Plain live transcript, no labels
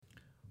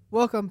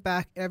Welcome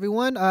back,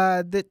 everyone.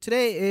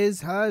 Today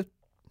is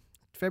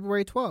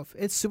February 12th.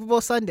 It's Super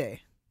Bowl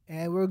Sunday,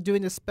 and we're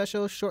doing this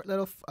special short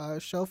little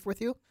show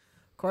with you.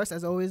 Of course,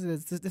 as always,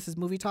 this is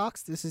Movie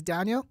Talks. This is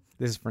Daniel.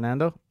 This is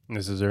Fernando.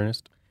 This is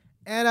Ernest.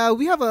 And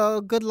we have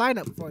a good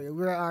lineup for you.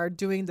 We are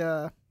doing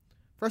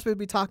first we'll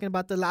be talking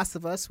about The Last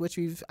of Us, which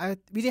we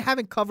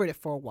haven't covered it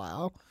for a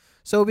while.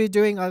 So we'll be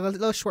doing a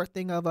little short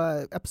thing of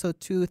episode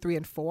 2, 3,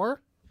 and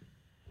 4.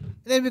 And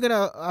then we're going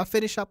to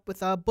finish up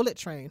with Bullet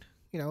Train.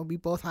 You know, we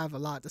both have a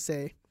lot to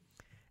say.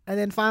 And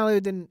then finally,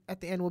 at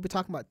the end, we'll be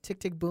talking about Tick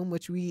Tick Boom,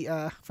 which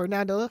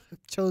Fernando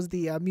chose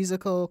the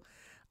musical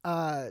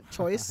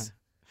choice.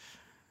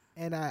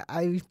 And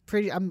I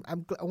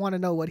want to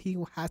know what he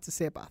has to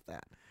say about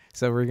that.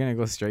 So we're going to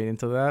go straight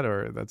into that,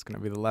 or that's going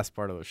to be the last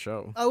part of the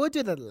show? We'll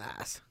do the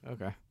last.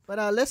 Okay.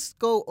 But let's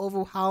go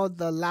over how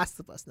The Last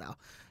of Us now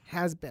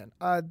has been.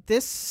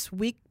 This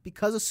week,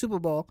 because of Super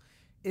Bowl,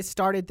 it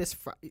started this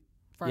Friday.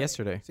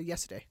 Yesterday. So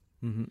yesterday.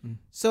 Mm-hmm.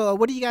 So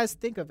what do you guys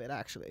think of it,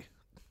 actually?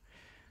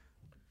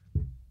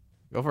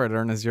 Go for it,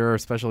 Ernest. You're a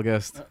special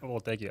guest. Well,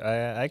 thank you. I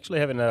actually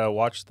haven't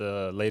watched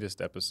the latest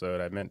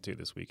episode. I meant to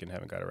this week and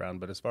haven't got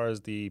around. But as far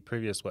as the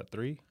previous, 3?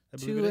 I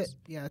believe it is?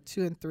 Yeah,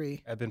 2 and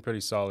 3. Have been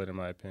pretty solid in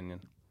my opinion.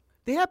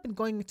 They have been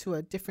going into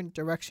a different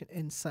direction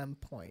in some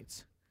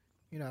points.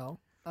 You know,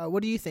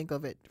 what do you think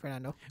of it,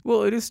 Fernando?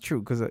 Well, it is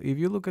true, because if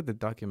you look at the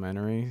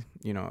documentary,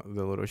 you know,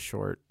 the little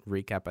short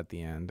recap at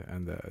the end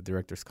and the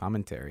director's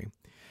commentary,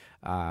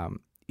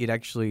 it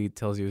actually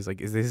tells you,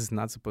 this is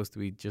not supposed to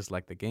be just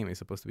like the game. It's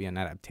supposed to be an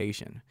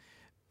adaptation.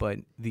 But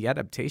the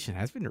adaptation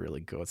has been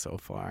really good so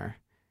far.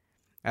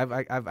 I've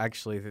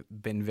actually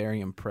been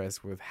very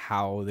impressed with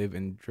how they've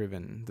been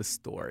driven the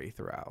story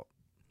throughout.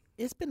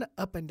 It's been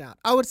up and down.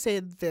 I would say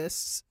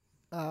this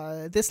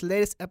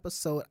latest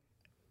episode.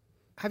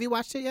 Have you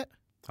watched it yet?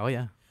 Oh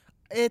yeah,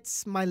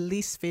 it's my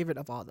least favorite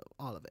of all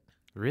of it.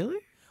 Really?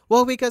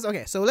 Well, because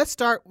so let's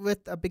start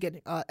with the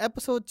beginning.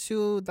 Episode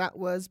 2, that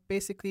was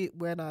basically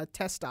when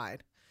Tess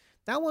died.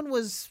 That one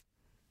was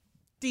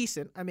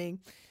decent. I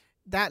mean,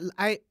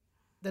 the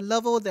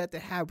level that they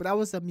had, but that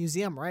was a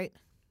museum, right?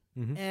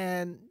 Mm-hmm.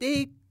 And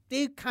they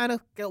kind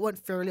of went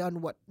fairly on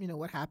what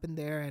happened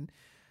there, and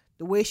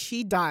the way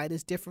she died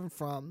is different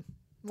from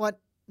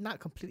not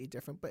completely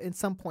different, but in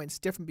some points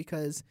different,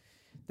 because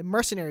the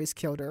mercenaries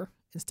killed her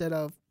instead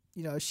of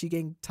she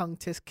getting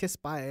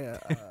kissed by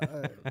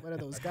one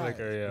of those guys.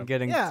 Clicker, yeah.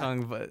 Getting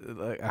tongued, but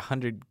like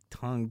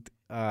 100-tongued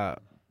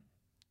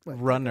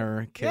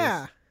runner kiss.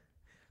 Yeah,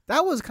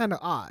 that was kind of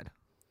odd,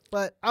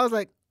 but I was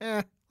like,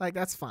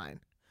 that's fine.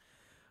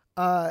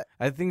 I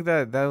think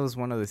that was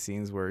one of the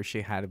scenes where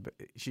she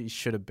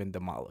should have been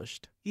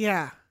demolished.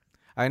 Yeah,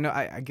 I know.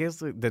 I guess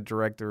the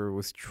director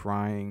was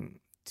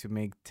trying to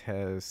make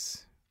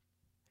Tess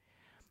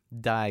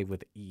die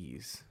with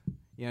ease.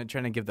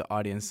 Trying to give the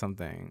audience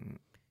something.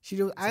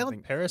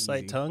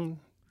 Parasite easy. tongue.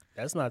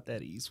 That's not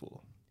that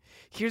easeful.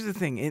 Here's the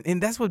thing,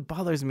 and that's what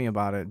bothers me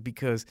about it,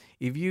 because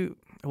you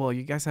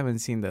guys haven't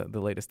seen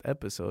the latest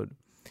episode,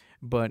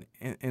 but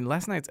in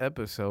last night's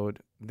episode,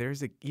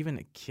 there's even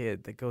a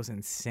kid that goes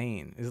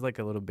insane. It's like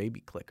a little baby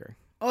clicker.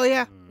 Oh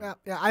yeah,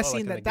 yeah. I've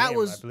seen that. That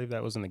was. I believe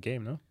that was in the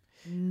game. No.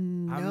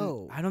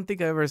 No, I don't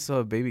think I ever saw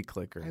a baby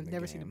clicker. I've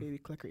never seen a baby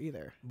clicker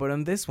either. But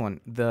on this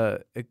one,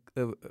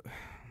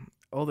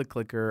 all the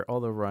clicker, all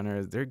the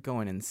runners, they're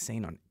going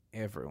insane on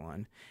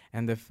everyone.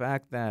 And the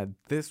fact that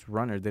this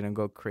runner didn't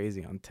go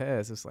crazy on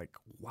Tess, it's like,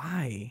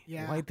 why?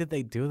 Yeah. Why did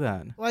they do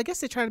that? Well, I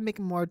guess they try to make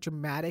it more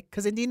dramatic,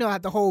 because then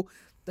the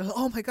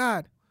oh my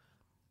god,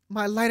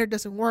 my lighter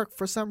doesn't work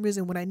for some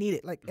reason when I need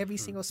it. Like every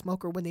single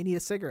smoker when they need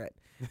a cigarette.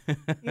 It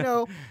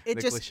the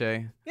just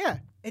cliche. Yeah.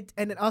 And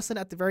then all of a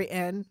sudden at the very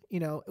end,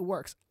 it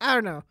works. I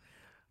don't know.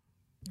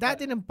 That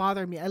didn't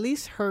bother me. At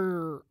least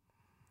her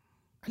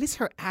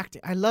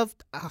acting. I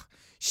loved.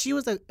 She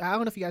was I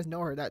don't know if you guys know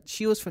her. That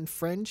she was from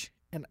Fringe,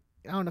 and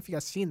I don't know if you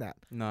guys seen that.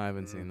 No, I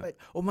haven't seen that. But,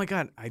 oh my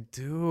god, I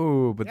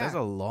do. But yeah. that's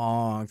a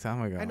long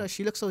time ago. I know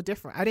she looks so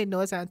different. I didn't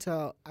notice that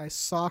until I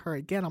saw her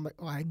again. I'm like,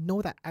 oh, I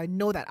know that. I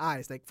know that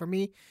eyes. Like for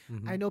me,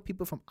 I know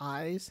people from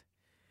Eyes,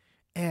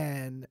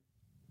 and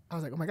I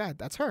was like, oh my god,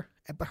 that's her.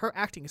 But her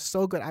acting is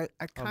so good. I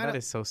kind of. That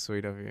is so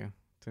sweet of you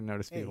to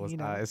notice people's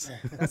eyes.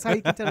 That's how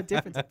you can tell the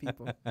difference in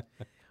people.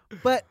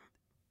 But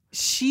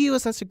she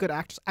was such a good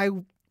actress.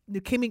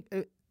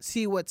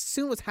 See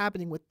what's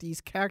happening with these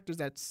characters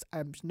that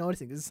I'm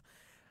noticing is,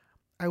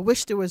 I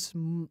wish there was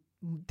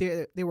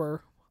they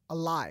were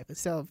alive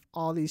instead of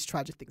all these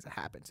tragic things that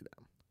happened to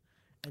them.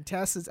 And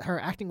her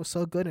acting was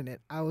so good in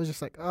it. I was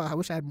just like, oh, I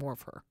wish I had more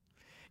of her.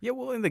 Yeah,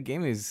 well, in the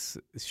game is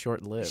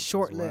short-lived.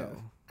 Short-lived.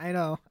 Well. I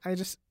know. I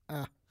just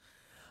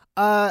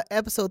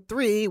episode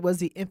 3 was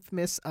the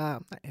infamous.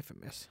 Not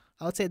infamous.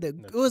 I would say that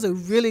it was a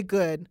really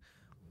good,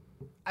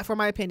 for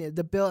my opinion,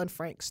 the Bill and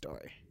Frank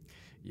story.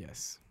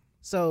 Yes.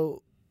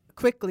 So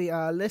quickly,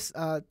 let's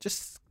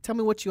just tell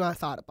me what you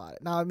thought about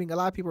it. Now, I mean, a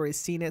lot of people already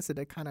seen it, so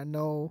they kind of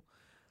know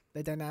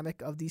the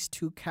dynamic of these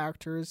two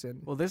characters.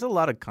 And well, there's a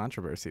lot of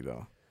controversy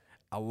though,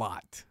 a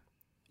lot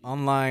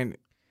online.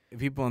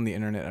 people on the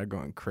internet are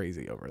going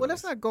crazy over Well,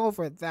 this. let's not go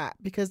over that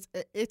because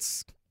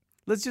it's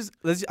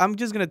I'm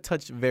just gonna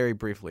touch very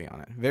briefly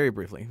on it. Very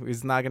briefly.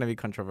 It's not gonna be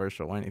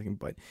controversial or anything,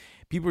 but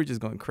people are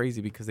just going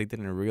crazy because they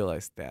didn't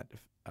realize that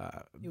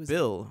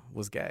Bill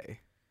was gay,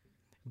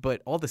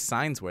 but all the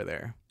signs were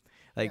there,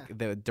 like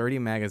the dirty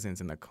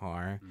magazines in the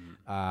car,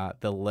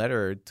 the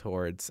letter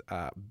towards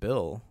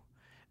Bill.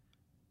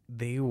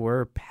 They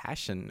were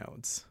passion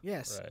notes.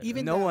 yes. Right.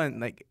 Even No that- one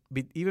like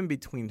even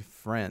between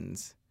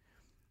friends.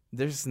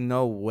 There's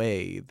no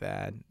way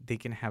that they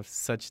can have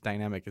such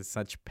dynamic and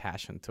such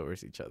passion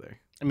towards each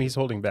other. I mean, he's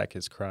holding back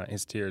his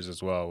tears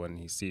as well when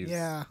he sees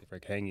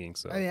Frank hanging.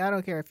 So I mean, I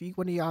don't care if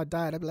one of y'all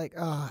died. I'd be like,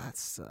 oh, that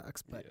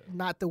sucks, but Yeah.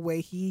 not the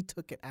way he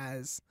took it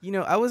as. You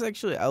know, I was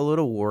actually a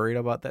little worried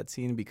about that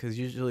scene because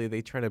usually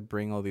they try to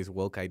bring all these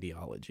woke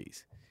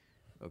ideologies,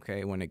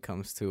 okay, when it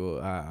comes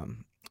to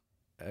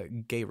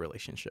gay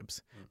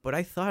relationships. But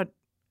I thought,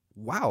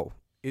 wow,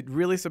 it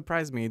really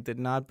surprised me. It did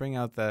not bring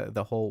out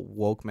the whole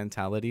woke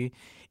mentality.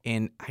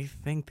 And I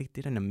think they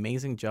did an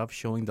amazing job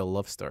showing the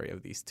love story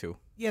of these two.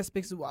 Yes,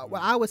 because what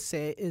I would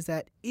say is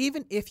that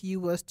even if you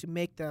was to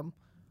make them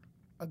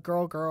a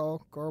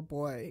girl,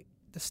 boy,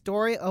 the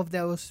story of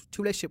those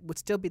two relationships would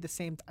still be the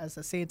same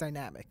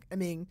dynamic. I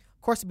mean,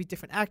 of course, it'd be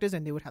different actors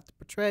and they would have to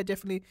portray it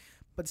differently,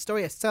 but the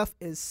story itself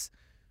is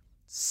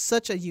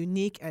such a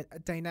unique and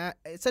dynamic.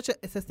 It's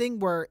a thing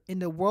where in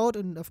the world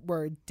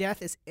where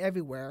death is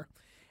everywhere,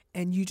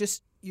 and you're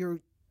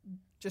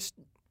just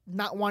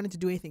not wanting to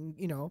do anything,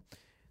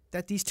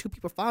 that these two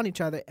people found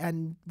each other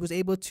and was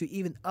able to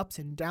even ups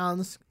and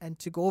downs and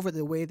to go over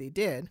the way they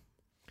did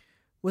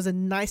was a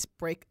nice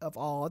break of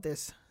all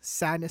this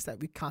sadness that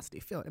we constantly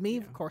feel. I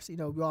mean, of course, we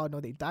all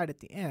know they died at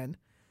the end,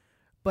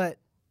 but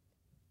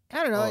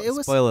I don't know. It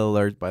was Spoiler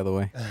alert, by the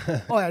way.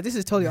 Oh yeah, this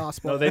is totally all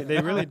spoiler. No, they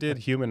really did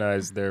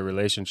humanize their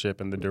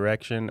relationship and the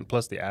direction, and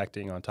plus the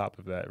acting on top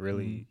of that.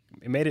 Really,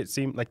 it made it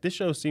seem like this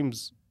show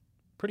seems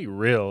pretty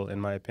real,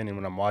 in my opinion,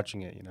 when I'm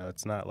watching it.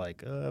 It's not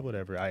like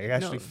whatever. I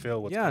actually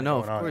feel what's going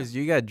on. of course.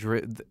 You got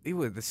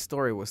the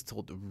story was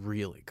told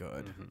really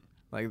good.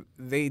 Like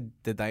they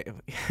did that.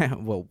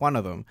 Well, one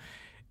of them.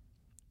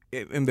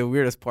 And the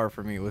weirdest part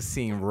for me was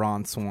seeing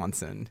Ron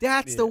Swanson.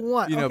 That's the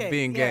one. Okay,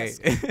 being yes.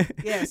 gay.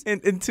 Yes.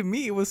 And to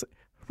me, it was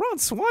Ron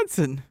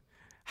Swanson.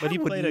 But I he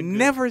would played a good-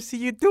 never see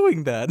you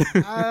doing that.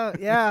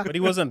 Yeah. But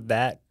he wasn't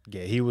that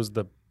gay. He was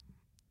the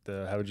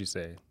how would you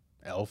say,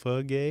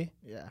 alpha gay?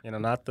 Yeah.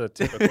 Not the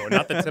typical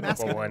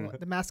one.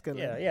 The masculine.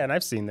 Yeah, and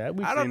I've seen that.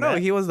 I don't know.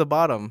 He was the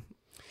bottom.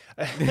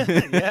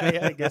 yeah,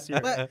 I guess you're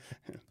right.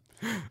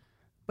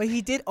 But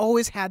he did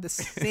always have the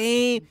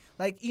same,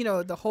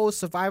 the whole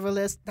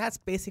survivalist. That's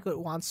basically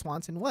what Ron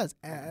Swanson was.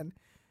 And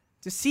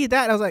to see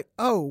that, I was like,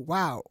 oh,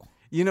 wow.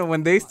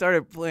 When they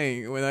started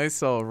playing, when I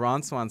saw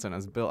Ron Swanson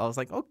as Bill, I was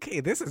like,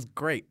 okay, this is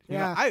great.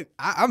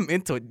 I'm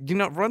into it.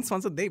 Ron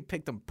Swanson, they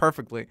picked him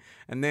perfectly.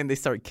 And then they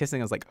started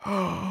kissing. I was like,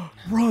 oh,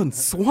 Ron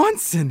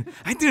Swanson.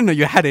 I didn't know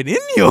you had it in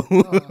you.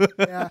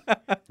 Yeah.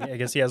 Yeah, I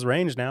guess he has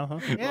range now, huh?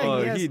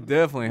 Yeah, he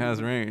definitely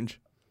has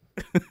range.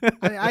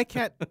 I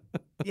can't.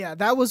 Yeah,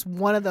 that was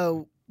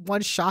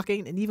one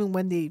shocking. And even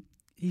when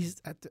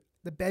he's at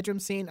the bedroom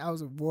scene, I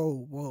was like,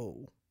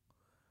 whoa.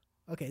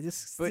 Okay,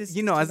 this. But this as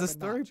took the up a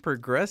story notch.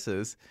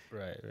 progresses,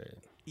 Right.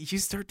 you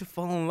start to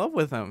fall in love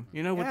with him.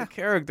 With the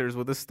characters,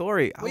 with the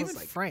story. I Well, was even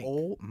like, Frank.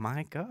 oh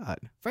my god.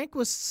 Frank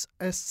was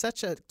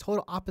such a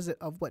total opposite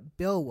of what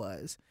Bill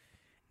was,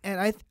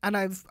 and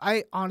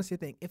I honestly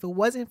think if it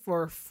wasn't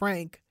for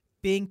Frank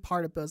being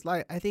part of Bill's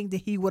life, I think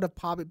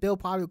that Bill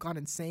probably gone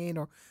insane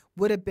or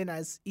would have been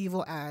as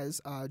evil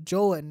as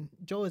Joe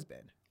has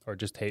been. Or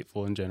just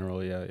hateful in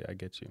general. Yeah, I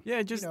get you.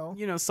 Yeah, just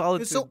It solitude.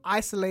 was so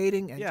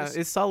isolating and yeah, just,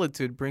 it's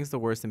solitude brings the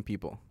worst in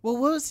people. well,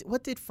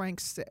 what did Frank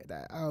say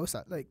that I was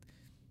like?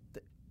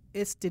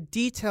 It's the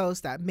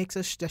details that makes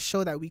us just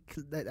show that we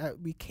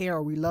care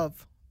or we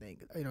love.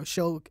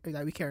 Show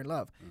that we care and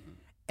love,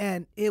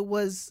 and it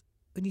was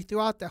when you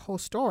threw out the whole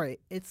story.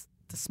 It's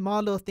the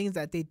small little things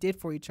that they did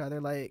for each other,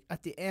 like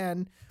at the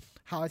end,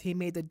 how he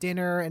made the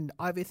dinner and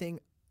everything,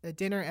 the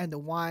dinner and the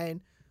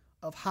wine,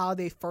 of how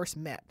they first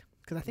met.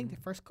 Because I think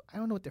I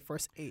don't know what they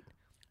first ate.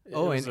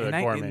 Oh, It was a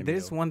and gourmet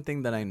there's meal. one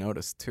thing that I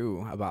noticed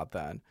too about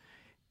that.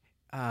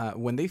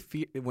 When they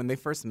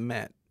first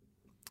met,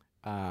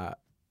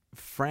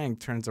 Frank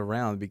turns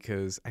around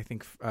because I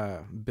think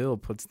Bill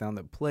puts down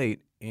the plate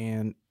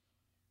and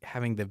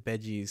having the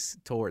veggies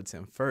towards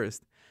him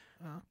first,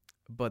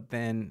 but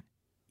then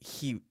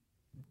he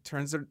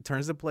turns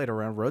the plate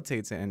around,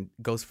 rotates it, and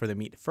goes for the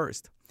meat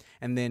first,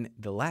 and then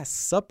the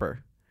Last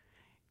Supper,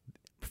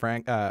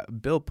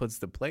 Bill puts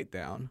the plate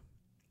down.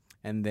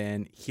 And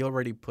then he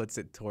already puts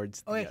it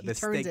towards the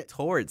steak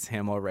towards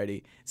him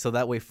already, so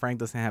that way Frank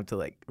doesn't have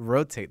to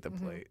rotate the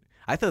plate.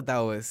 I thought that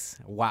was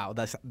wow.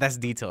 That's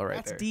detail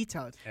right there. That's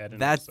detailed.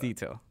 That's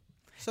detail.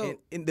 So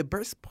and the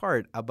best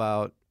part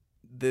about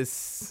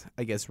this,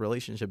 I guess,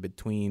 relationship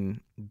between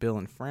Bill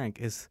and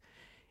Frank is,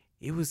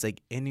 it was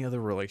like any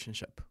other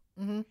relationship.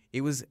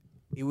 It was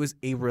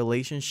a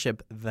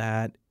relationship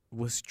that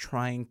was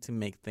trying to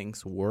make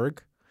things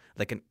work,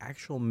 like an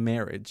actual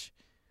marriage,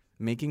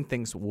 making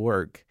things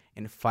work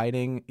and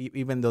fighting,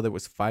 even though there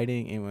was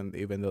fighting,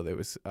 even though there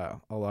was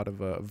a lot of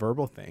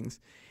verbal things,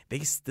 they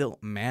still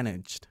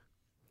managed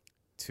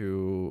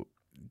to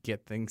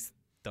get things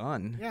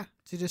done. Yeah,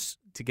 To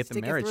get the stick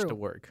it marriage to through.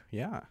 work.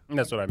 Yeah. And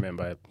that's what I meant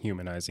by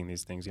humanizing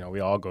these things. We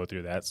all go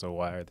through that. So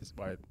why?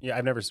 Yeah,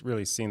 I've never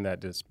really seen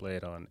that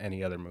displayed on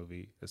any other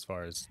movie as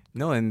far as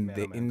No, and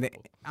man-on-man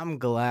couple. I'm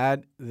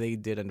glad they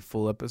did a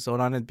full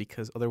episode on it,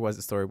 because otherwise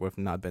the story would have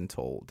not been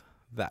told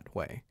that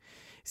way.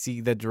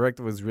 See, the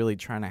director was really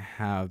trying to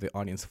have the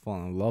audience fall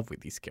in love with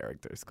these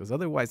characters, because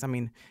otherwise,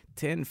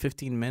 10,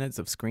 15 minutes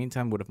of screen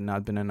time would have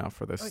not been enough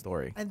for the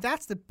story. And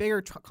that's the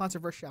bigger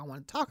controversy I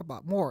want to talk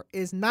about more,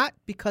 is not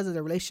because of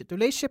the relationship. The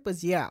relationship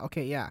is,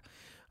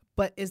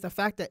 but is the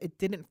fact that it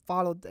didn't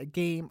follow the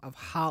game of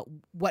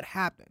what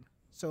happened.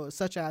 So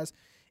such as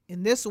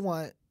in this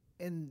one,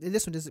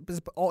 this is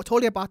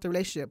totally about the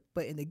relationship,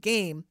 but in the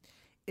game,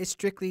 it's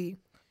strictly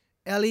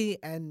Ellie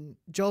and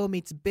Joel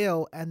meets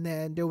Bill, and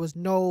then there was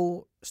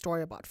no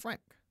story about Frank.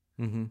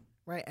 Mm-hmm.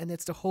 Right, and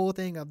it's the whole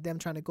thing of them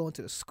trying to go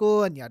into the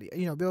school and yada.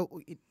 Bill.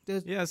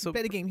 There's So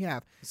better game you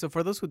have. So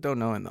for those who don't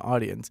know in the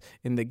audience,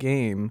 in the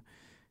game,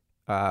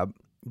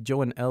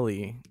 Joe and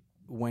Ellie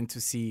went to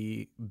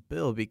see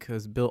Bill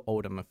because Bill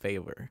owed him a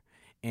favor,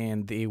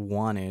 and they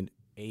wanted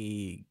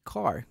a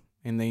car,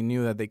 and they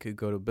knew that they could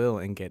go to Bill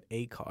and get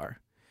a car.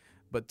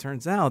 But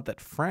turns out that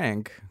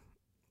Frank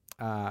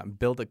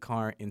built a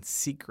car in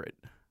secret.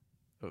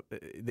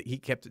 He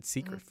kept it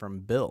secret from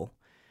Bill.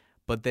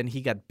 But then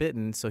he got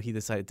bitten, so he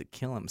decided to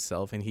kill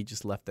himself, and he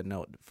just left a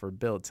note for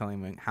Bill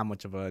telling him how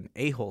much of an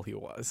a-hole he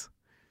was.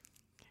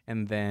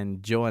 And then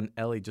Joe and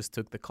Ellie just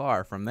took the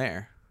car from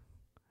there.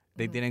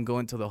 They didn't go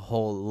into the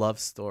whole love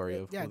story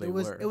of who they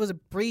were. It was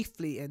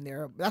briefly in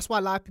there. That's why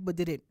a lot of people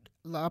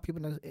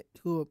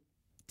who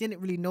didn't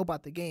really know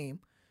about the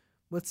game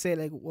would say,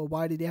 like, well,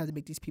 why did they have to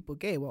make these people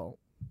gay? Well,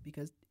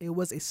 because it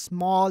was a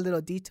small little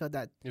detail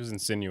that it was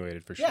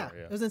insinuated for sure.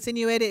 Yeah, it was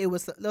insinuated. It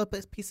was a little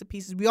bit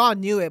pieces. We all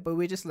knew it, but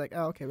we're just like,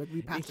 oh, okay,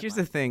 we passed. Here's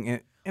the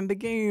thing: in the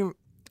game,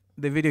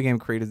 the video game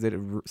creators did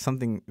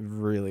something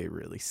really,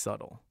 really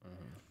subtle.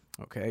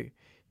 Okay,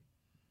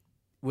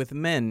 with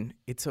men,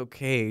 it's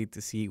okay to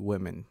see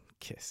women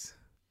kiss,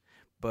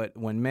 but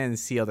when men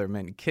see other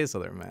men kiss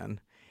other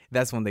men,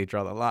 that's when they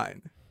draw the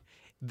line.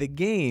 The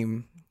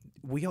game,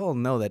 we all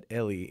know that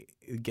Ellie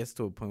gets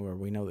to a point where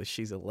we know that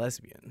she's a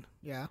lesbian.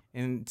 Yeah.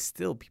 And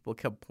still people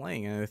kept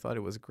playing and they thought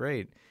it was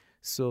great.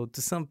 So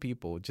to some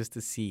people, just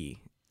to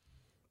see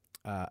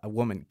a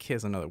woman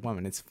kiss another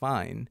woman, it's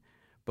fine.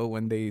 But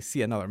when they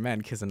see another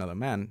man kiss another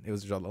man, it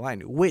was draw the line,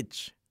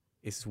 which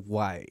is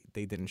why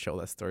they didn't show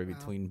that story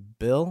between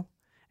Bill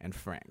and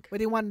Frank. But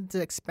they wanted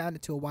to expand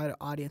it to a wider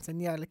audience. And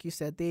yeah, like you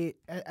said, they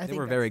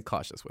were very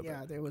cautious with it.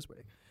 Yeah, they was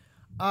really.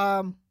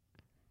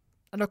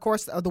 And of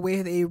course, the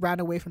way they ran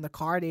away from the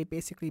car, they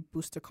basically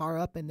boosted the car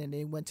up, and then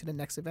they went to the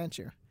next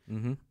adventure.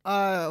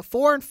 4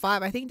 and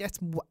 5, I think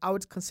I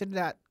would consider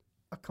that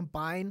a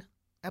combined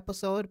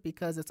episode,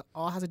 because it's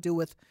all has to do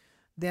with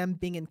them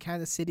being in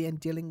Kansas City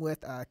and dealing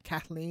with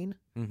Kathleen.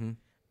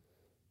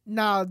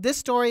 Now,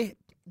 this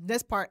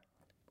part,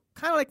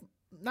 kind of like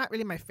not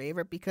really my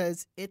favorite,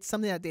 because it's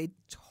something that they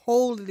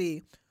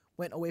totally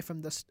went away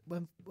from the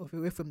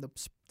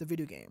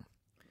video game.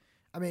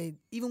 I mean,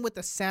 even with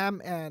the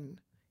Sam and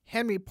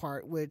Henry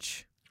part,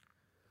 which,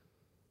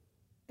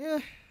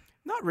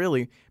 not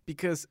really,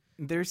 because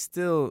they're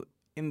still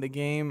in the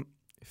game.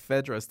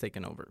 Fedra's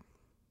taken over,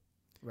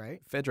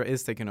 right? Fedra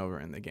is taken over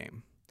in the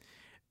game,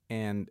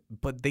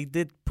 but they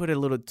did put a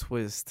little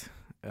twist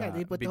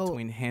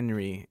between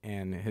Henry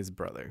and his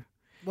brother.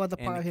 Well, the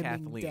part of him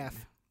Kathleen. being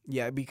deaf.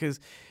 Yeah, because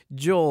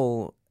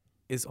Joel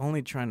is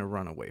only trying to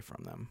run away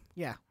from them.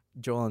 Yeah.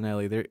 Joel and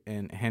Ellie,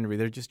 and Henry,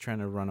 they're just trying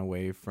to run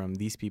away from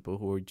these people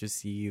who are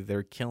just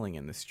they're killing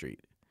in the street.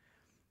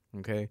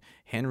 Okay,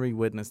 Henry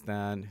witnessed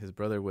that, his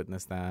brother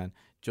witnessed that,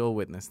 Joel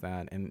witnessed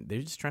that, and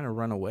they're just trying to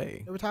run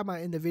away. We're talking about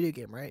in the video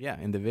game, right? Yeah,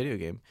 in the video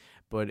game,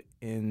 but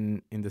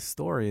in the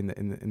story,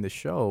 in the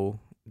show,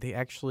 they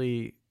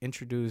actually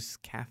introduce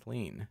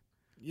Kathleen.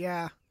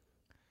 Yeah.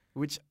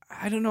 Which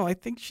I don't know. I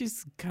think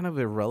she's kind of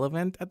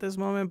irrelevant at this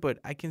moment, but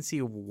I can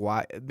see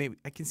why.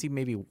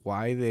 Maybe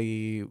why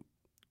they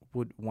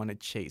would want to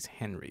chase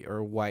Henry,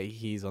 or why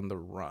he's on the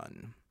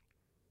run.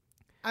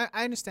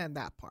 I understand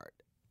that part,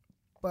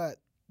 but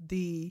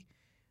the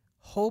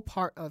whole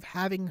part of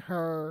having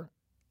her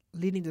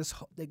leading this,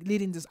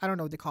 I don't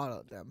know what they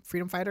call them,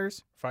 freedom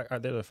fighters. Are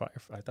they the fire?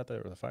 I thought they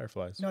were the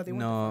Fireflies. No, they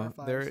weren't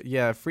the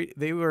Fireflies.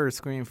 They were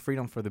screaming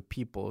freedom for the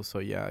people. So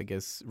yeah, I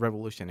guess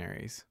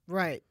revolutionaries.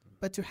 Right,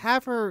 but to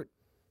have her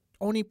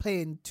only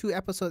play in 2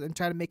 episodes and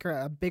try to make her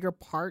a bigger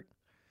part,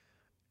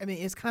 I mean,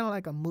 it's kind of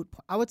like a moot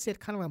point. I would say it's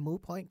kind of a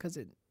moot point, because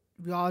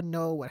we all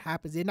know what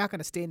happens. They're not going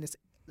to stay in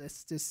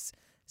this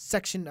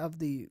section of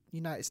the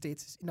United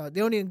States. They're not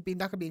going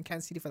to be in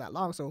Kansas City for that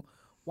long. So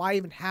why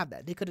even have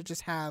that? They could have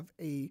just have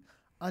a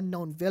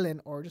unknown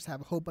villain, or just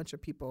have a whole bunch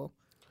of people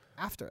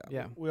after.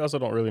 Yeah. We also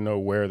don't really know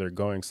where they're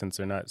going since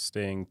they're not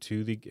staying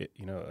to the game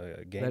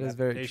That is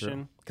very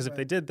true. Because if Right.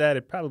 they did that,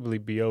 it'd probably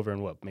be over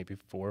in maybe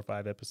 4 or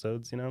 5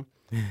 episodes.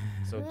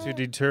 So to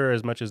deter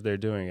as much as they're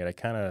doing it, I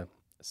kind of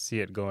see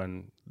it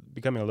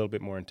becoming a little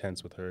bit more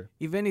intense with her.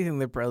 If anything,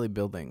 they're probably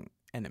building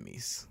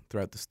enemies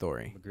throughout the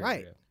story. Agreed,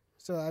 Right. yeah.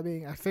 So I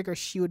mean, I figure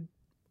she would.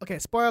 Okay,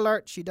 spoiler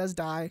alert: she does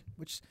die,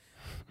 which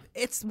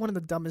it's one of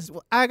the dumbest.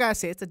 Well, I gotta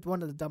say, it's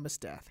one of the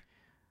dumbest death.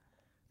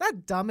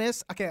 Not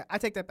dumbest. Okay, I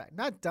take that back.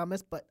 Not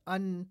dumbest, but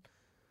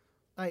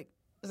like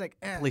it's like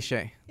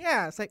Cliche.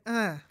 yeah, it's like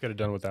Could have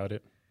done without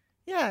it.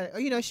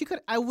 yeah. She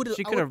could. I would.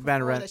 She could have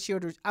been that she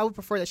would. I would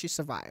prefer that she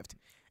survived,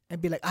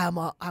 and be like, I'm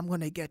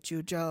gonna get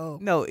you, Joe.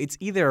 No, it's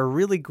either a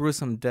really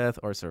gruesome death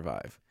or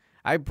survive.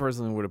 I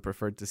personally would have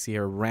preferred to see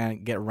her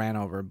get ran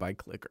over by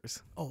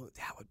clickers. Oh,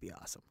 that would be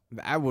awesome.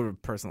 I would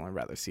have personally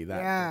rather see that.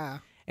 Yeah.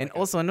 And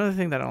also another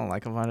thing that I don't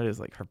like about it is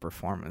like her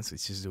performance.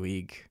 It's just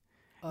weak.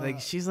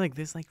 Like she's like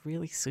this like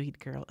really sweet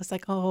girl. It's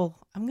like, oh,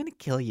 I'm gonna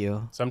kill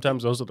you.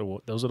 Sometimes those are the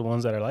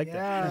ones that are like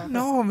yeah.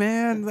 No,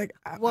 man. Like,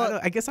 Well-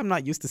 I guess I'm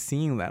not used to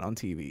seeing that on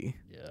TV.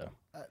 that.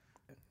 Yeah.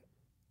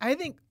 I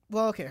think.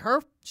 Well, okay.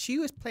 She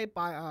was played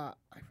by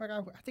I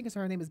forgot. I think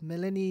her name is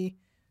Melanie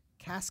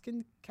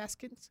Caskins,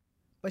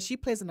 but she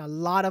plays in a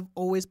lot of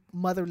always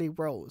motherly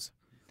roles.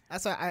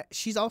 That's why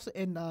she's also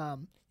in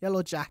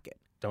Yellow Jacket.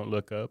 Don't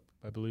Look Up,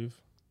 I believe.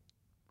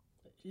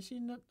 Is she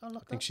not? I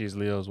think she's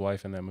Leo's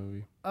wife in that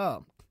movie.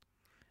 Oh.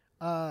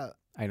 I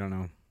don't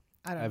know.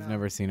 I don't I've know.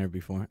 never seen her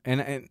before, and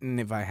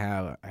if I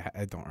have,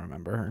 I don't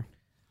remember her.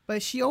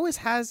 But she always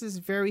has this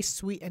very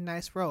sweet and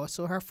nice role.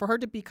 So for her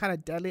to be kind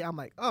of deadly, I'm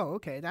like, oh,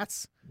 okay,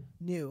 that's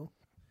new.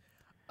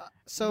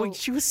 So Wait,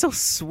 she was so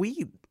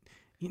sweet,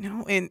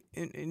 and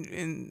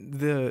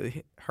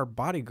her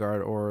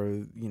bodyguard,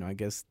 or I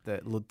guess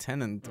the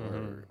lieutenant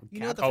or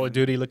captain. Call of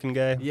Duty looking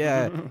guy.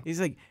 Yeah, he's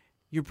like,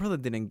 your brother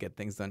didn't get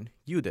things done,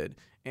 you did.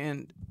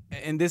 And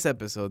in this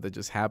episode that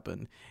just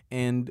happened,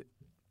 and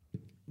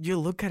you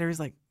look at her, it's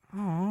like,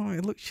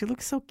 oh, she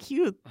looks so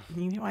cute.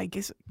 I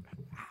guess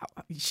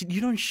you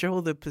don't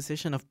show the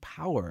position of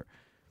power,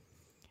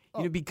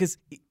 because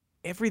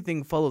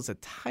everything follows a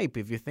type.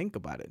 If you think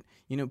about it,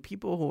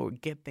 people who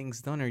get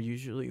things done are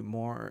usually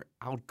more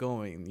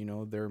outgoing.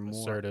 They're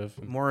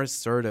more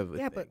assertive.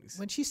 With but things.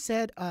 when she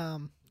said, I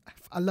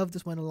love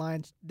this one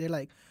line. They're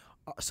like,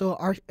 so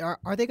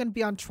are they going to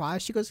be on trial?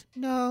 She goes,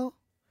 no,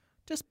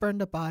 just burn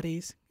the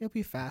bodies. It'll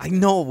be fast. I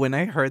know. When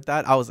I heard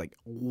that, I was like,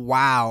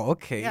 wow,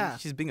 okay. Yeah.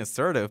 She's being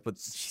assertive, but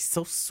she's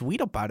so sweet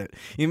about it.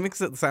 It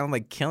makes it sound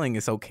like killing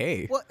is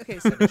okay. Well, okay,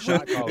 so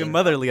Shot caller. And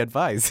motherly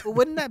advice. but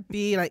wouldn't that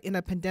be like in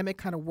a pandemic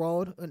kind of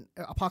world, an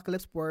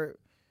apocalypse, where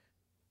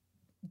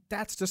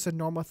that's just a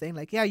normal thing?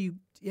 Like,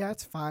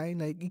 it's fine.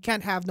 Like, you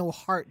can't have no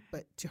heart,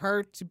 but to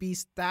her to be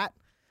that,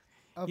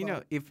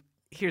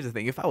 Here's the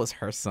thing. If I was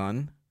her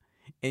son,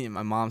 and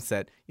my mom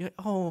said,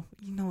 oh,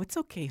 it's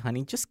okay,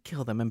 honey. Just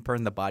kill them and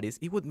burn the bodies.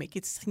 It would make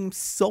it seem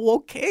so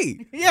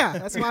okay. yeah,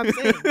 that's what I'm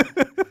saying.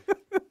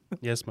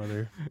 Yes,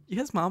 mother.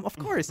 Yes, Mom. Of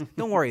course.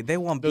 Don't worry. There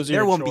won't Those are be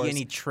your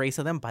any chores. trace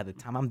of them by the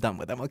time I'm done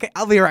with them. Okay,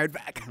 I'll be right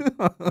back.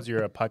 Those are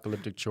your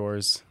apocalyptic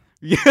chores.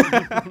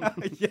 Yeah.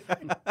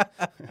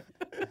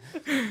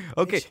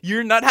 Okay,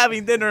 you're not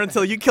having dinner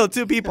until you kill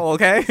 2 people.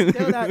 Okay.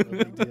 Kill that. No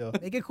big deal.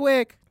 Make it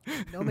quick.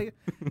 The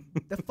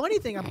funny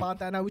thing about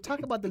that, now we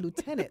talk about the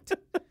lieutenant.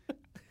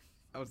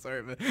 I'm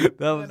sorry, man.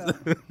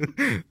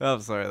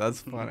 I'm sorry. That's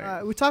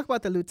funny. We talk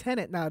about the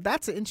lieutenant. Now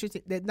that's an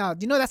interesting. Now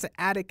do you know that's an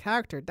added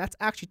character? That's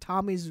actually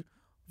Tommy's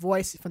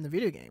voice from the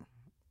video game.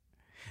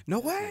 No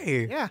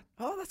way. Yeah.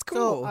 Oh, that's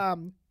cool.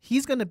 So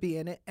he's gonna be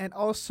in it, and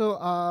also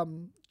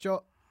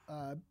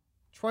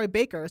Troy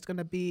Baker is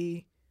gonna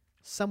be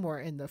somewhere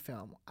in the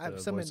film.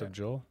 The voice of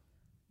Joel?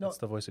 No. That's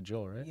the voice of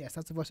Joel, right? Yes,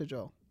 that's the voice of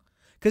Joel.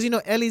 Because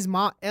Ellie's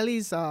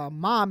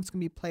mom's gonna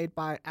be played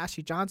by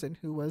Ashley Johnson,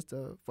 who was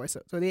the voice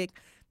of. So they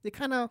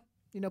kind of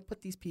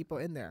put these people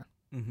in there.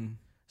 Mm-hmm.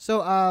 So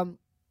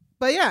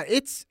but yeah,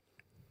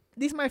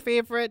 these are my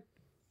favorite.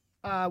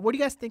 What do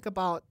you guys think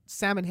about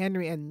Sam and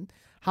Henry and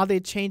how they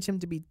changed him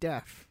to be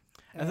deaf?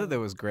 I thought that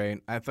was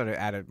great. I thought it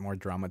added more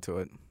drama to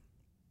it.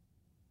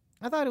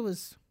 I thought it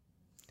was.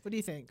 What do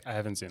you think? I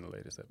haven't seen the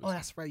latest episode. Oh,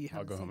 that's right. You have.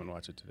 I'll go home and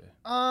watch it today.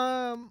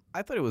 I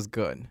thought it was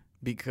good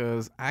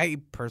because I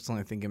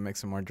personally think it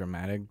makes it more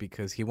dramatic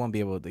because he won't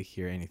be able to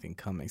hear anything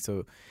coming.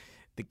 So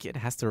the kid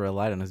has to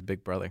rely on his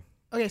big brother.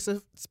 Okay,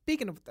 so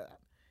speaking of that,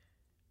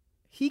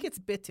 he gets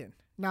bitten.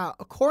 Now,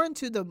 according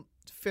to the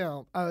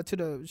film, to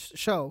the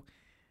show,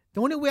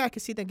 the only way I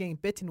could see them getting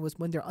bitten was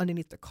when they're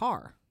underneath the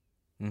car.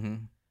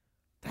 Mm-hmm.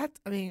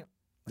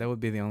 That would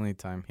be the only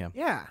time. Yeah.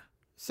 Yeah.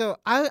 So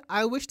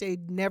I wish they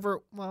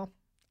never. Well,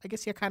 I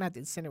guess you kind of have to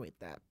insinuate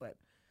that, but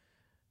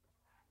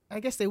I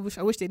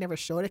wish they never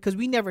showed it because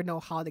we never know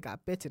how they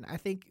got bitten. I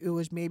think it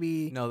was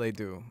maybe. No, they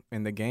do.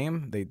 In the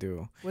game, they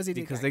do. Was it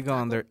because they go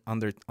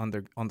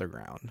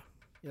underground.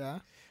 Yeah.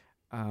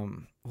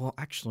 Well,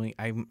 actually,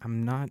 I'm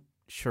not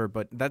sure,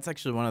 but that's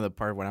actually one of the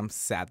part where I'm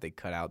sad they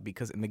cut out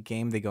because in the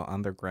game they go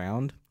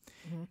underground,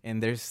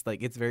 And there's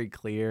like, it's very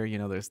clear, you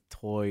know, there's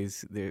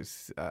toys,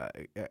 there's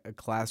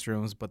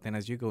classrooms, but then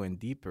as you go in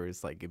deeper,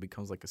 it's like it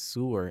becomes like a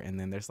sewer, and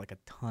then there's like a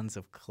tons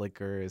of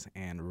clickers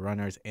and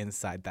runners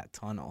inside that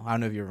tunnel. I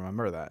don't know if you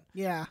remember that.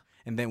 Yeah.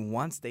 And then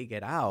once they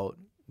get out,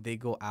 they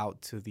go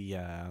out to the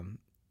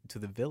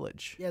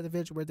village. Yeah, the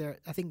village where they're,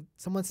 I think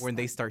someone's... When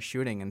they start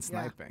shooting and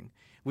sniping,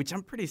 which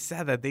I'm pretty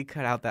sad that they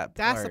cut out that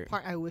part. That's the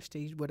part I wish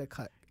they would have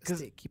cut.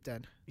 Keep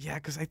that. Yeah,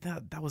 because I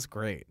thought that was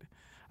great.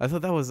 I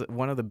thought that was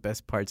one of the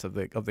best parts of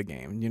the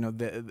game. You know,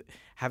 the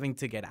having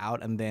to get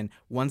out, and then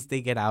once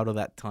they get out of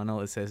that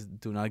tunnel, it says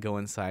 "Do not go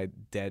inside,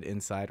 dead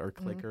inside, or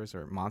clickers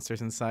or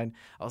monsters inside."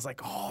 I was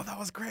like, "Oh, that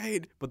was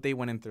great!" But they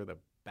went in through the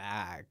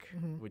back,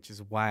 which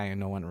is why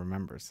no one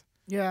remembers.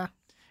 Yeah,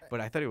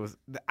 but I thought it was.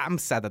 I'm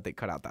sad that they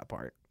cut out that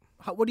part.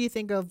 What do you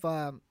think of?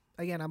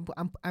 Again,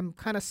 I'm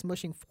kind of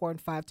smushing 4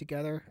 and 5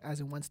 together as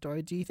in one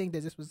story. Do you think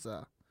that this was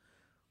like?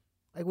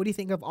 What do you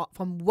think of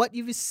from what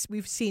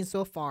we've seen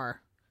so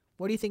far?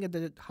 What do you think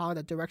of how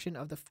the direction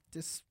of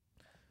this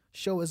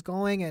show is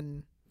going,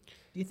 and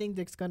do you think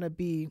it's gonna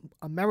be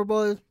a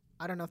memorable?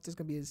 I don't know if there's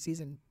gonna be a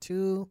season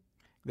 2.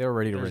 They were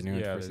ready to renew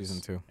it for season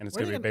 2, and it's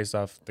gonna be based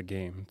off the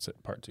game. It's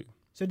part 2.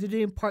 So they're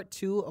doing part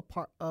 2 a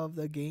part of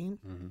the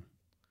game.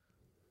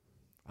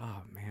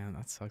 Oh man,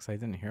 that sucks. I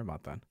didn't hear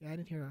about that. Yeah, I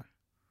didn't hear.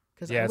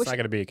 It's not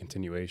gonna be a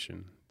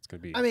continuation. It's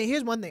gonna be. I mean,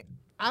 here's one thing.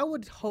 I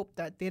would hope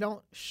that they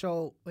don't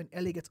show when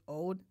Ellie gets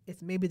old.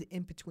 It's maybe the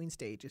in between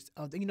stages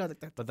of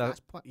But that,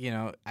 you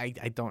know, I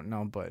don't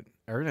know. But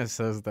Ernest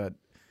says that,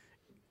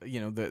 you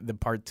know, the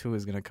part 2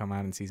 is gonna come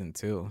out in season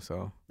 2.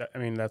 So I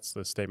mean, that's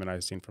the statement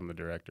I've seen from the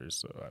directors.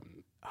 So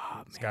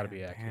it's got to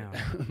be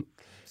accurate.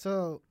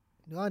 So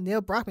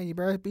Neil Brockman, you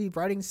better be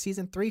writing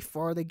season 3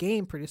 for the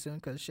game pretty soon,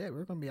 because shit,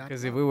 we're gonna be out.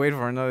 Because if we wait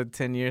for another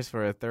 10 years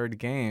for a third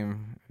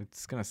game,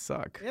 it's gonna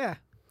suck. Yeah.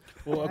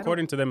 Well,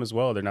 according to them as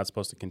well, they're not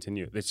supposed to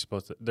continue.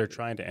 They're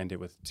trying to end it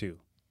with 2.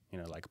 You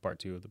know, like part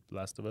 2 of The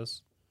Last of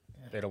Us.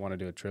 Yeah. They don't want to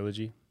do a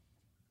trilogy,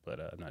 but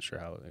I'm not sure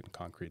how in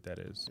concrete that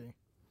is.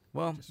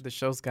 Well, the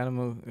show's gotta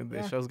move.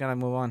 The show's gotta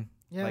move on,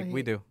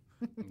 we do.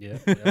 Yeah.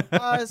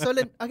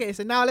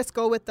 So now let's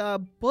go with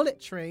Bullet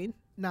Train.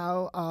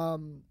 Now,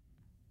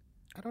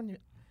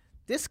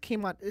 this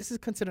came out. This is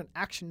considered an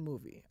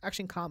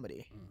action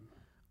comedy,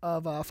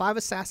 of 5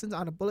 assassins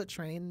on a bullet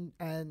train,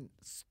 and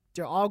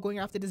they're all going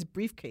after this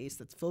briefcase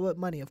that's filled with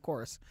money. Of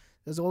course,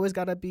 there's always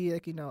got to be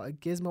like, you know, a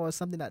gizmo or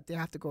something that they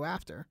have to go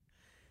after.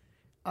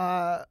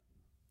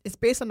 It's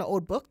based on the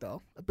old book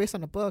though. Based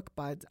on a book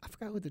by, I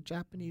forgot who the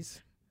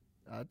Japanese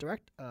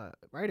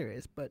writer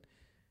is, but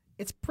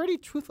it's pretty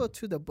truthful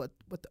to the book.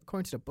 What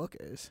according to the book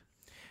is.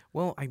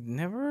 Well, I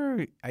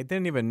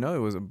didn't even know it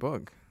was a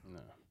book. No.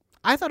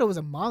 I thought it was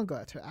a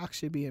manga, to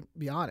actually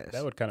be honest.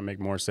 That would kind of make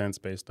more sense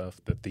based off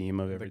the theme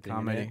of everything. The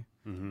comedy.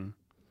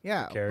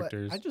 Yeah, the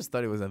characters. I just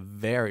thought it was a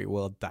very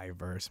well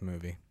diverse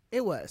movie.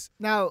 It was.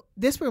 Now,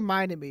 this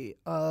reminded me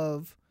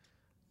of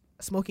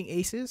Smoking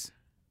Aces.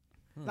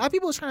 A lot of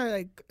people are trying to,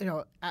 like, you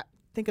know,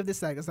 think of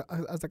this like as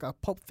like a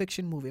Pulp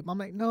Fiction movie. But I'm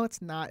like, no,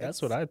 it's not.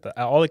 That's what I thought.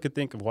 All I could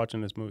think of watching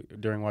this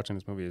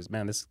movie is,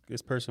 man, this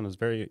person was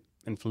very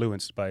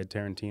influenced by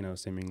Tarantino,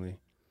 seemingly.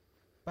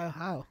 By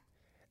how?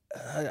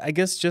 I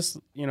guess just,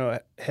 you know,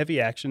 heavy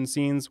action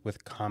scenes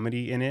with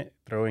comedy in it,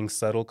 throwing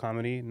subtle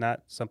comedy,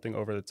 not something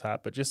over the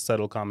top, but just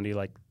subtle comedy,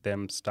 like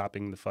them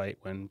stopping the fight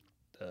when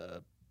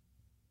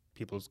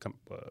people's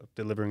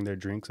delivering their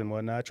drinks and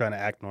whatnot, trying to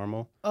act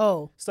normal.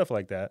 Oh. Stuff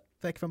like that.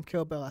 Like from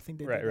Kill Bill, I think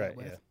they did that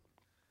with. Yeah.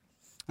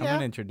 I'm going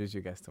to introduce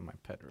you guys to my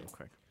pet real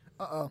quick.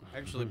 Uh-oh.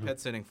 Actually, pet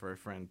sitting for a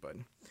friend, but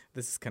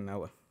this is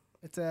Canela.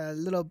 It's a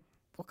little,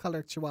 what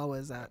color chihuahua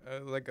is that?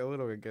 Like a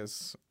little, I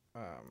guess,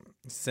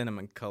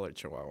 cinnamon colored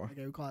chihuahua.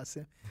 Okay, we call it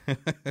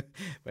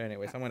But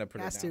anyways, I'm going to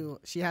put it down.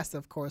 She has to,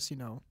 of course, you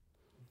know,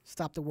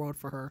 stop the world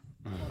for her.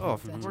 Oh,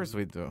 of course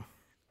we do.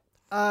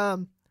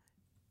 But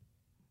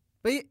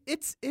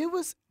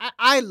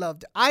I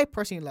loved it. I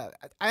personally loved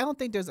it. I don't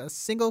think there's a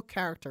single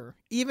character,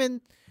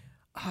 even,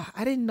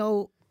 I didn't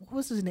know, what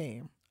was his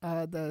name?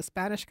 The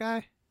Spanish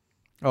guy?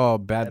 Oh,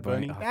 Bad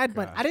Bunny. Bunny? Bad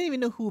Bunny. I didn't even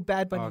know who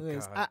Bad Bunny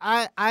is.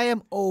 I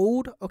am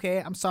old, okay?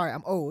 I'm sorry,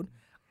 I'm old.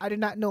 I did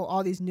not know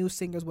all these new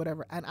singers,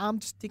 whatever. And I'm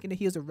just thinking that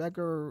he was a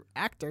regular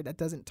actor that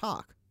doesn't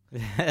talk.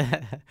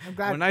 I'm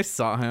glad. When I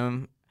saw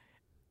him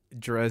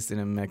dressed in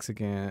a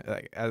Mexican,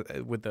 like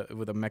with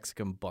a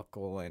Mexican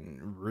buckle and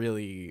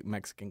really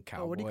Mexican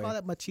cowboy. Oh, what do you call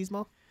that?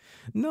 Machismo?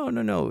 No.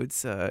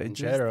 It's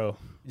Ranchero.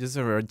 just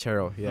a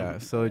ranchero. Yeah.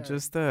 So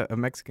just a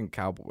Mexican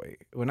cowboy.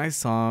 When I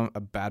saw a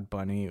Bad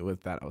Bunny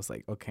with that, I was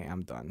like, okay,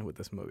 I'm done with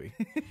this movie.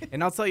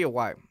 And I'll tell you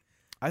why.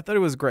 I thought it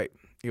was great.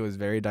 It was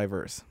very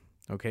diverse.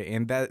 Okay,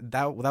 and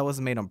that was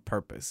made on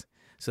purpose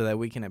so that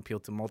we can appeal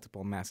to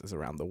multiple masses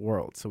around the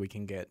world, so we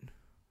can get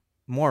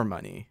more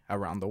money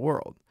around the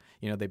world.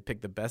 You know, they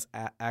pick the best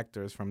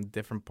actors from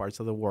different parts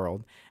of the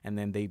world, and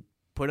then they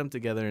put them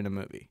together in a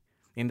movie.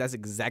 And that's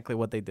exactly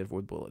what they did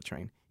with Bullet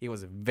Train. It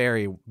was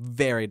very,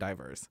 very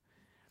diverse.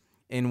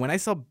 And when I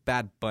saw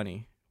Bad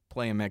Bunny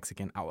play a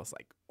Mexican, I was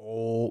like,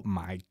 oh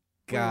my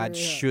God,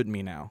 shoot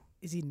me now.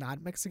 Is he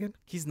not Mexican?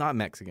 He's not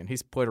Mexican.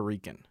 He's Puerto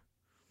Rican.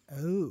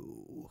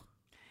 Oh.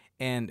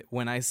 And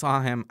when I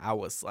saw him, I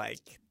was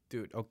like,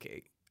 dude,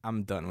 okay,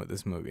 I'm done with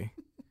this movie.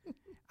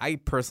 I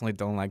personally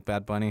don't like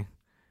Bad Bunny.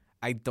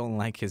 I don't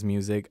like his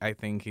music. I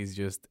think he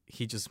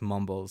just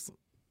mumbles.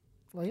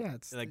 Well, yeah,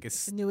 Like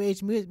it's new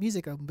age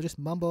music of just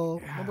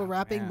mumble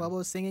rapping, man.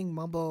 mumble singing,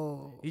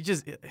 mumble. He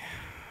just.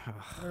 I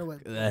don't know what.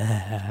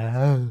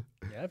 Yeah,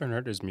 I haven't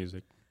heard his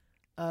music.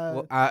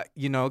 Well,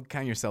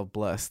 count yourself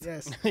blessed.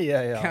 Yes.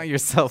 Yeah. Count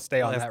yourself.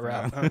 Stay on blessed, that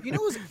route. man. You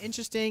know what's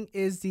interesting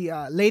is the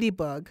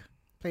Ladybug,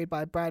 played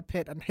by Brad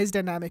Pitt, and his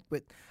dynamic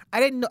with. I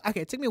didn't know.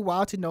 Okay, it took me a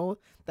while to know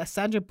that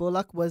Sandra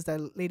Bullock was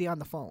the lady on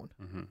the phone.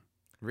 Mm-hmm.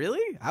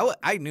 Really?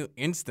 I knew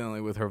instantly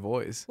with her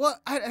voice. Well,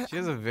 She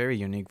has a very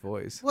unique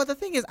voice. well, the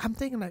thing is, I'm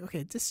thinking like,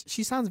 okay,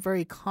 she sounds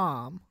very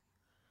calm.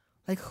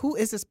 Like, who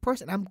is this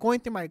person? I'm going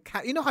through my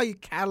you know how you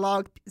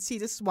catalog. See,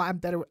 this is why I'm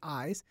better with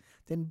eyes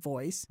than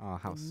voice. Oh,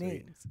 how than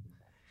sweet. names.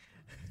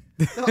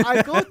 So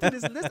I go through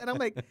this list and I'm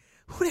like,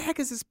 who the heck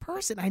is this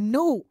person? I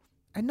know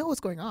what's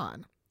going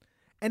on.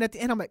 And at the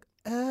end, I'm like,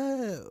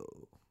 oh,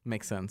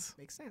 Makes sense.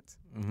 makes sense.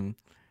 Hmm.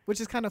 Which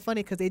is kind of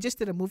funny because they just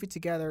did a movie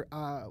together,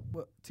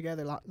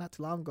 not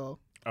too long ago.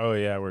 Oh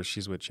yeah, where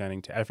she's with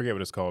Channing. I forget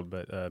what it's called,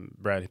 but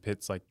Brad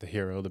Pitt's like the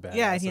hero, the badass.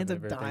 Yeah, and he of ends up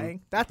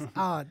everything.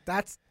 dying.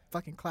 That's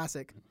fucking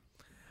classic.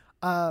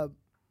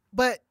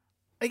 But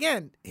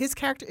again, his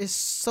character is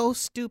so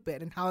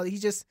stupid and how he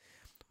just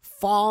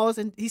falls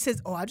and he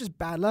says, "Oh, I'm just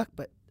bad luck,"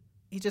 but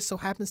he just so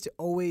happens to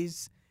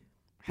always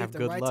Have the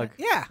good right luck. time.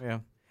 Yeah. Yeah.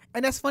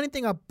 And that's funny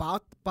thing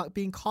about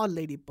being called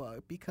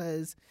Ladybug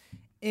because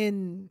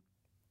in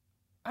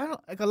I don't know,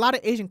 like a lot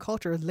of Asian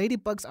cultures,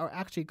 ladybugs are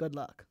actually good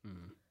luck.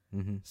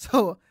 Mm-hmm.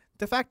 So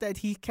the fact that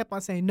he kept on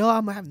saying, "No,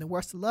 I'm having the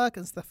worst of luck"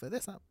 and stuff for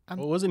this, I'm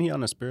Well, wasn't he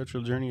on a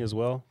spiritual journey as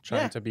well,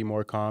 trying Yeah. to be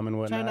more calm and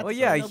whatnot? not Well, to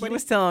yeah, nobody- he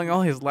was telling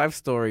all his life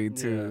story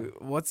to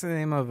what's the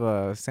name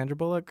of Sandra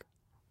Bullock,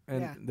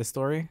 in Yeah. the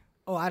story.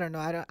 oh, I don't know,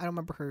 I don't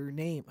remember her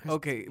name.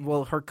 Okay,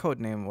 well, her code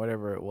name,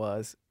 whatever it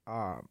was,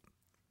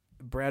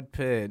 Brad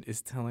Pitt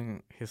is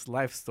telling his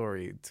life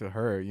story to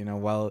her,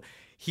 while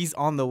he's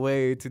on the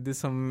way to do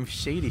some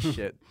shady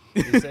shit.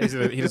 He says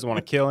that he doesn't want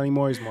to kill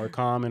anymore. He's more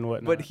calm and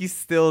whatnot. But he's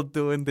still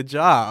doing the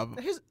job.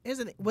 Here's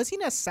the thing. Was he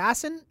an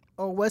assassin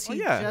or was he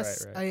yeah.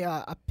 just Right.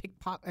 a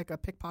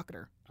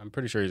pickpocketer? I'm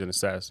pretty sure he's an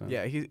assassin.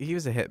 Yeah, he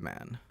was a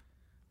hitman.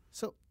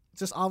 So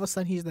just all of a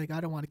sudden he's like, I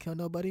don't want to kill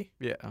nobody.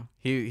 Yeah,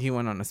 he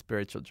went on a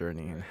spiritual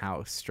journey and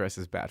how stress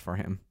is bad for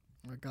him.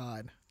 Oh my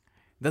God,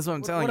 That's what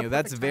I'm What- telling what a you.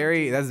 That's perfect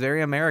time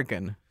very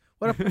American.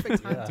 what a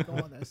perfect time Yeah. to go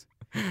on this.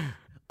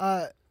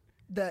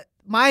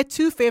 My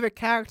two favorite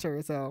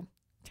characters though,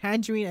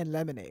 Tangerine and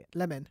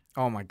Lemon.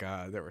 Oh my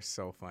God, they were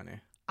so funny.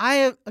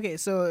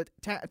 So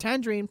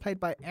Tangerine played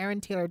by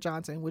Aaron Taylor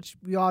Johnson, which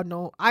we all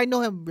know. I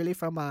know him really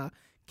from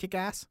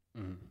Kick-Ass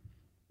Mhm.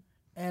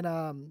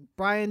 and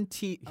Brian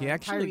He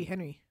actually- Tyree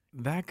Henry.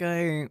 That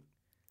guy,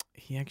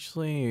 he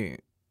actually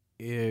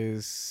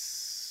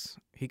is.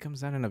 He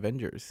comes out in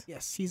Avengers.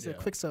 Yes, he's a Yeah.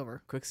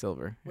 Quicksilver.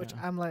 Quicksilver. Which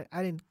yeah. I'm like,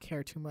 I didn't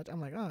care too much.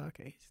 I'm like, oh,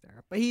 okay, he's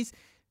there. But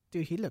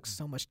dude, he looks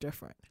so much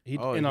different.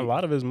 In a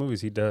lot of his movies,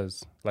 he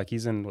does. Like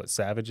he's in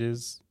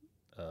Savages,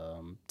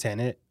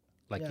 Tenet.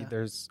 Like Yeah.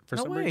 there's for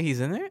No some way, reason. he's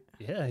in it.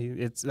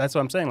 Yeah, that's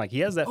what I'm saying. Like he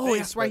has that. Oh, face,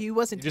 that's right. but He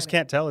wasn't. You just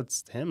can't tell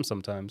it's him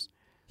sometimes.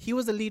 He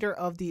was the leader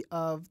of the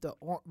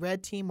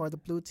red team or the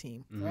blue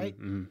team, Mhm, right?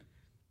 mhm.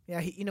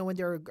 Yeah. When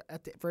they were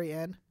at the very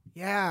end.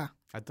 Yeah.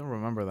 I don't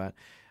remember that.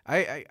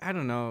 I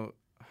don't know.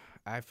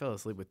 I fell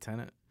asleep with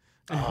Tenet.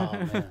 Oh,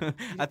 man.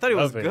 I thought it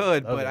was Love it,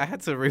 good, love but it. I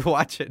had to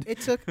rewatch it. It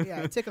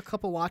took a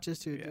couple watches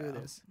to do Yeah.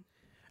 this.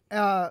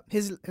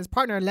 His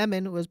partner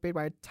Lemon was played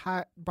by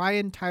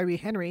Brian Tyree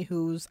Henry,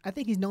 who's I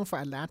think he's known for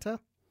Atlanta,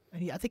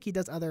 and I think he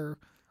does other.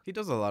 He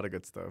does a lot of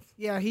good stuff.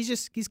 Yeah,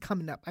 he's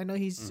coming up. I know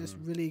he's just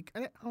really.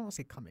 I don't want to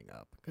say coming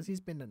up because he's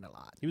been in a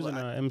lot. He was in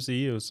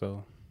MCU,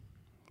 so.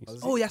 he's-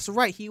 Oh, that's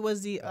right. He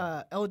was the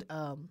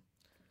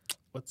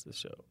What's the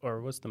show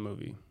or what's the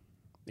movie?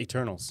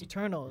 Eternals.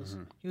 Eternals.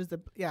 Mhm. He was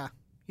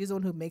he's the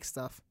one who makes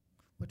stuff,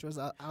 which was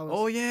I was.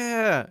 Oh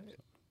yeah.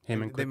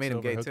 Him and They made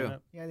him Quicksilver gay, hooking too.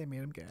 up. Yeah, they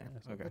made him gay,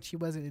 Okay. but she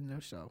wasn't in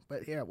the show.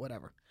 But yeah,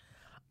 whatever.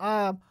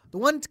 The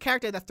one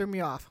character that threw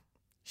me off,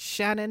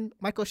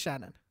 Michael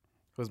Shannon,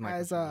 Who's Michael?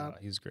 as Shannon?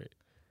 He's great.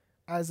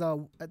 as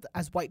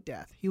White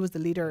Death. He was the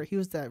leader. He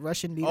was the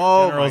Russian leader.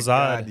 Oh General my Zod.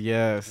 God,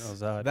 yes.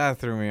 General Zod. That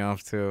threw me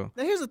off too.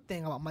 Now here's the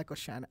thing about Michael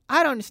Shannon.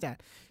 I don't understand.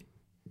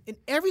 In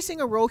every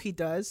single role he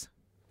does,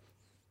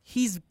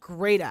 he's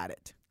great at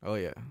it, Oh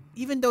yeah.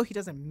 even though he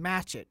doesn't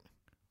match it.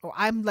 Or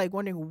I'm like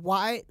wondering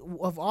why,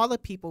 of all the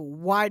people,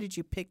 why did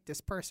you pick this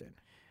person?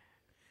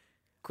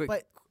 Quick,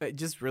 But-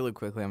 just really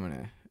quickly, I'm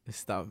gonna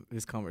stop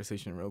this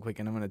conversation real quick,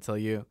 and I'm gonna tell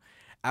you,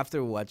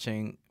 after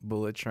watching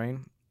Bullet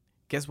Train,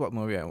 guess what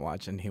movie I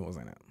watched and he was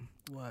in it?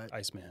 What?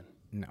 Iceman.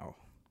 No,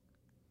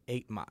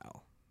 8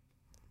 Mile.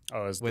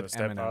 Oh, as the With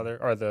Eminem. stepfather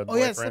or the Oh,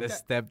 yeah, boyfriend. The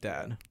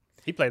stepdad.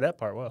 He played that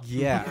part well.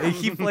 Yeah,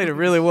 he played it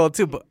really well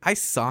too. But I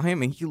saw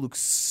him and he looked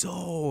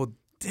so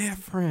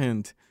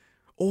different.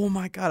 Oh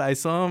my god, I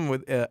saw him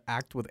with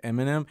act with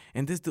Eminem,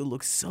 and this dude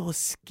looks so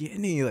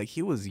skinny. Like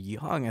he was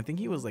young. I think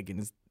he was like in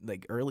his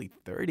like early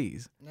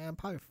 30s. Yeah,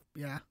 probably.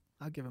 Yeah,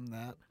 I'll give him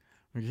that.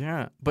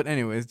 Yeah, but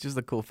anyway, it's just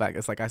a cool fact.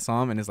 It's like I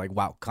saw him, and it's like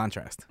wow,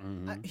 contrast.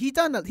 He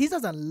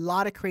does a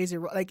lot of crazy.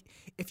 Like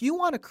if you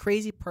want a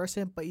crazy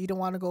person, but you don't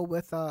want to go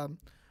with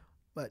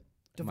but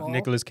Duvall.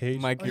 Nicolas Cage.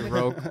 Mikey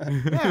Rourke.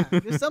 Yeah,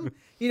 there's some.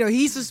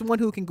 He's just one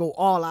who can go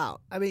all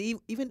out. I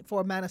mean, even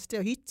for Man of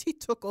Steel, he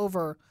took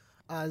over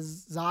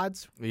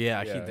Zod's.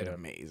 Yeah, Yeah, he did yeah.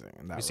 amazing.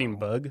 In that You seen role.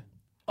 Bug?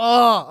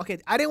 Oh, okay.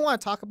 I didn't want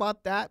to talk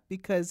about that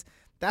because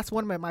that's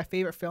one of my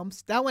favorite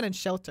films. That one and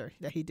Shelter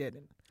that he did.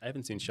 I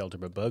haven't seen Shelter,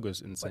 but Bug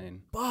was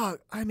insane. Bug.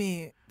 I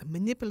mean, the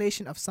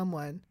manipulation of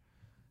someone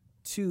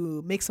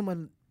to make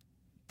someone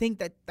think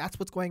that that's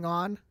what's going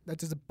on, that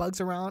there's bugs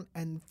around,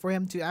 and for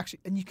him to actually,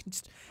 and you can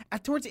just,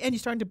 towards the end, you're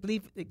starting to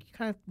believe, like, you're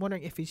kind of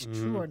wondering if it's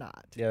true or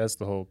not. Yeah, that's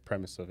the whole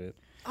premise of it.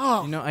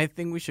 Oh, I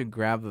think we should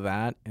grab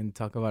that and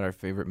talk about our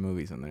favorite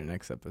movies in the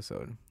next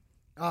episode.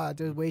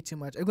 there's way too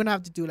much. I'm gonna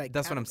have to do like.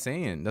 That's what I'm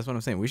saying.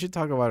 We should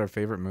talk about our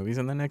favorite movies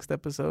in the next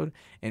episode,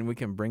 and we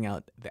can bring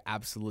out the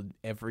absolute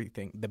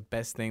everything, the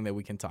best thing that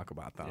we can talk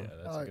about them.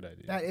 Yeah, that's a good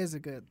idea. That is a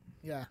good,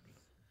 yeah.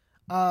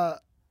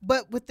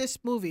 But with this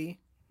movie,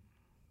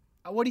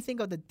 what do you think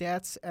of the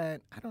deaths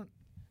and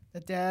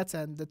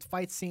the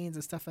fight scenes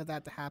and stuff like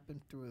that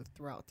happen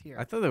throughout here?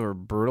 I thought they were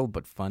brutal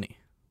but funny.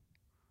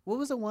 What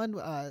was the one?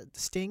 The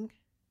Sting,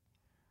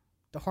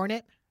 the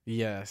Hornet.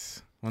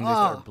 Yes, when they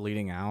start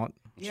bleeding out.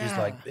 She's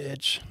like,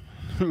 bitch.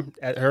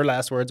 Her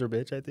last words were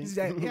bitch, I think.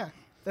 Yeah,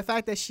 the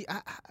fact that she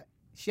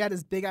had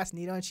this big ass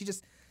needle and she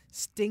just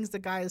stings the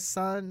guy's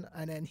son,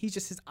 and then he's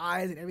just his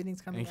eyes and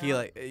everything's coming And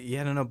out. he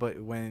I don't know,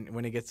 but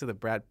when it gets to the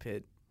Brad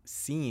Pitt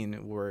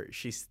scene where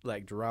she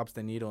like drops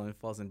the needle and it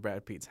falls in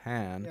Brad Pitt's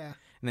hand, Yeah.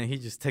 and then he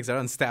just takes it out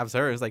and stabs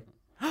her. It's like,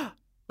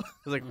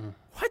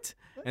 what?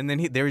 And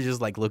then they were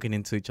just like looking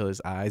into each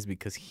other's eyes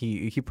because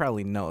he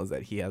probably knows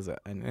that he has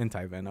an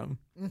anti-venom,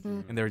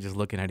 and they were just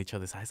looking at each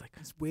other's eyes like,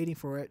 Just waiting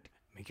for it.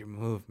 make your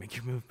move, make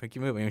your move, make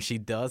your move. And she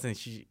does, and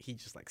he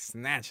just like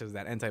snatches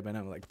that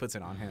anti-venom, like puts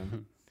it on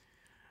him.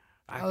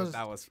 I thought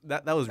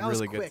that was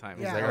really good quick,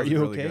 timing. yeah. That Are was you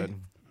really okay? good.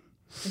 And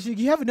she's like,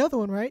 you have another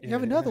one, right? You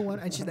have Yeah. another one.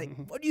 And she's like,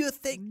 what do you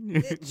think,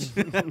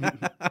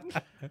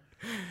 bitch?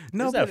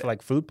 No, Is that but for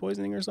like food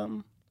poisoning or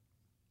something?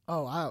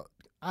 Oh,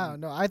 I don't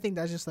know. I think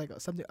that's just like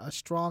a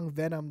strong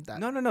venom that.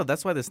 no.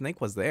 That's why the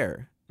snake was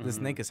there. The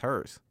snake is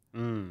hers.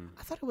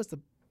 I thought it was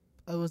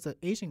the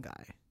Asian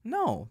guy.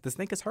 No, the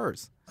snake is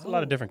hers. There's a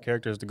lot of different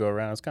characters to go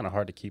around. It's kind of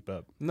hard to keep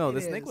up. No, It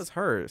the snake is. was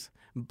hers,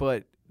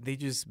 but they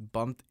just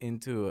bumped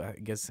into, I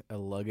guess, a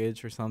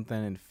luggage or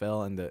something and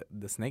fell, and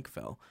the snake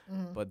fell.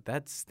 But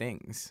that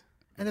stings.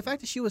 And the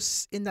fact that she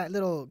was in that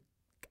little,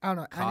 I don't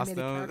know, animated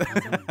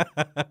Costume.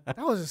 character, that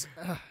was just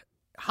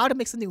how to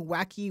make something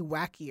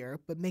wackier,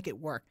 but make it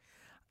work.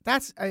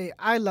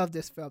 I love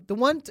this film. The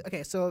one,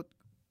 so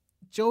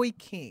Joey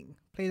King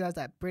plays as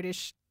that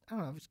British, I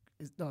don't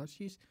know,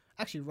 she's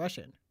actually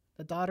Russian,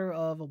 the daughter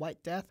of a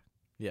White Death.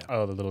 Yeah.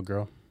 Oh, the little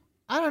girl.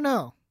 I don't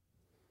know.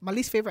 My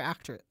least favorite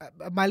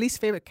my least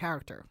favorite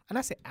character. And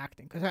I say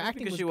acting because her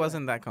acting Because was she good.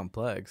 wasn't that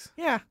complex.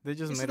 Yeah, They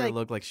just It's made her like-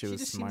 look like she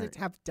was just smart. seemed to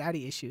have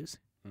daddy issues,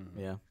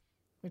 Yeah.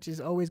 which is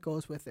always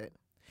goes with it.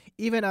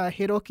 Even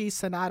Hiroki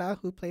Sanada,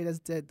 who played as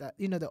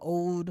the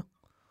old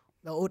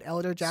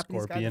elder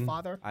Japanese guy, the Scorpion.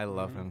 father. I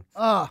love him.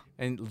 Oh,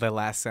 And The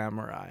Last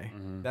Samurai.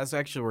 That's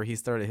actually where he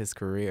started his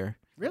career.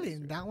 really?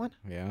 In that one?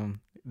 Yeah.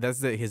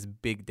 That's his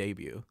big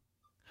debut.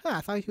 Huh,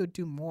 I thought he would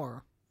do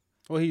more.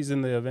 Well, he's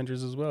in the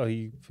Avengers as well.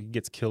 He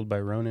gets killed by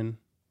Ronin.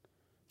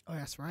 Oh,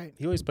 that's right.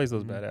 He always plays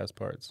those badass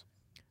parts.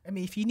 I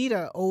mean, if you need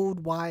an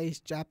old, wise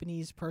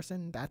Japanese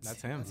person,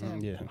 that's him.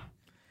 Yeah.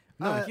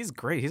 No, he's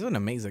great. He's an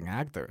amazing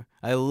actor.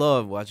 I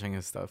love watching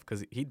his stuff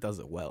because he does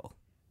it well.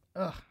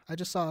 Ugh, I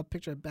just saw a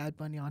picture of Bad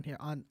Bunny on here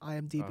on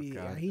IMDb. Oh,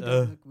 Yeah, God. he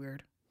does look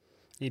weird.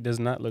 He does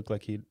not look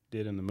like he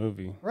did in the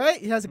movie. Right?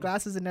 He has the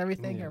glasses and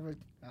everything. Yeah.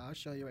 I'll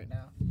show you right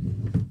now.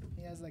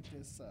 He has like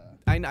this.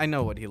 I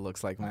know what he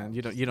looks like, man.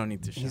 You don't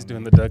need to show He's me.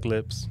 doing the duck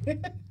lips.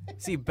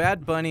 See,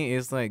 Bad Bunny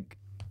is like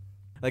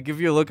if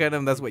you look at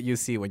him, that's what you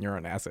see when you're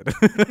on acid.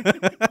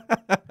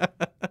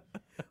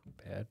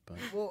 Bad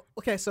bunny. Well,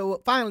 okay.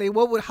 So finally,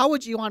 how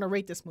would you want to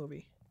rate this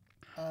movie?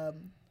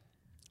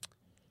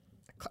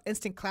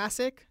 Instant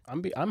classic.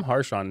 I'm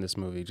harsh on this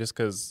movie just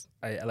because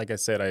like I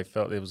said, I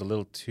felt it was a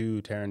little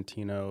too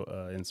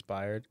Tarantino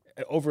inspired,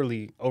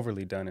 overly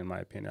done in my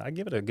opinion. I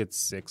give it a good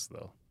 6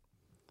 though.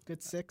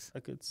 Good 6.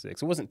 A good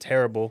 6. It wasn't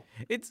terrible.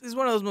 It's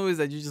one of those movies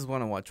that you just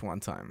want to watch one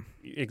time.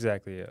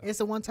 Exactly. Yeah. It's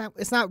a one time.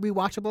 It's not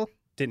rewatchable.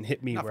 Didn't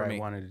hit me Not for where me. I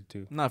wanted it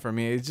to. Not for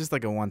me. It's just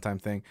like a one-time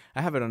thing.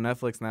 I have it on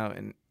Netflix now,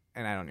 and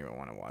I don't even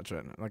want to watch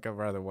it. Like, I'd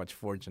rather watch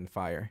Forge and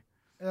Fire.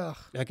 Ugh,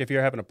 Like if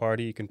you're having a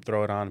party, you can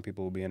throw it on and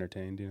people will be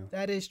entertained. You know.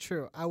 that is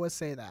true. I would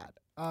say that.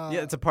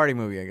 Yeah, it's a party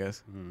movie, I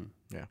guess. Mm.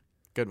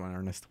 Good one,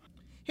 Ernest.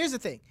 Here's the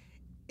thing.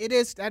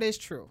 That is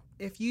true.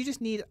 If you just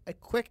need a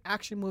quick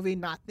action movie,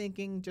 not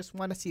thinking, just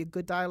want to see a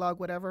good dialogue,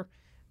 whatever,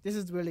 this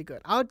is really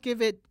good. I would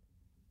give it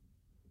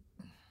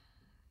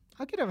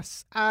I'll give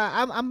it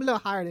I'm a little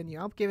higher than you.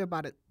 I'll give it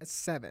about a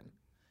 7.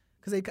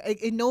 Because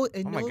it knows.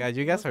 Oh my god,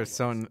 you guys are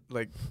so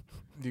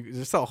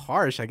you're so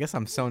harsh. I guess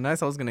I'm so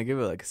nice. I was gonna give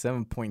it like a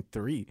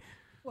 7.3.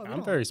 Well,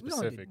 I'm very we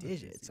don't do specific.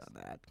 digits on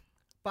that.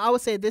 But I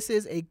would say this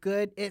is a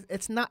good.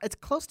 It's not. It's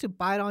close to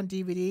buy it on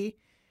DVD,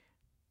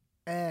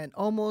 and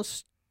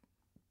almost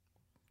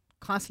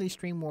constantly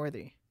stream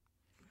worthy.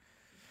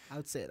 I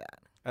would say that.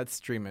 I'd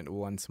stream it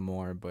once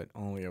more, but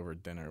only over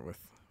dinner with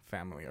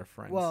family or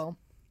friends. Well,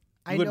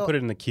 You wouldn't put it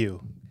in the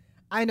queue.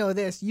 I know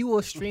this. You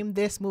will stream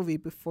this movie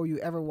before you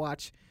ever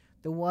watch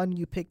the one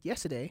you picked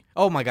yesterday.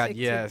 oh my god, Tick,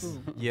 tick, yes,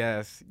 boom.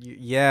 yes.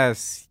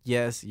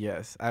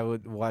 I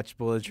would watch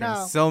Bullet Train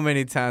Now- so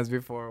many times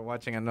before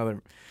watching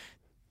another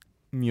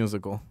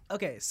musical.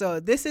 Okay, so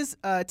this is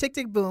Tick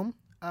Tick Boom,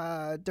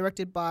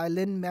 directed by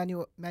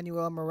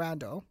Manuel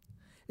Miranda.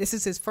 This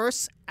is his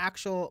first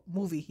actual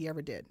movie he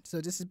ever did.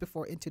 So this is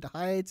before Into the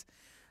Heights.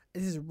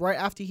 This is right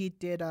after he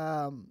did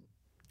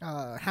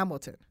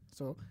Hamilton.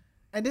 So,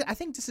 and I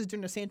think this is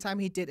during the same time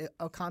he did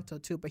El Canto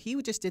too. But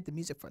he just did the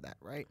music for that,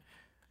 right?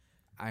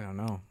 I don't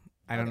know.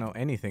 I don't Okay. know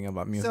anything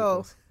about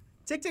musicals. So,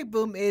 Tick Tick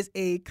Boom is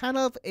a kind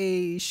of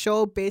a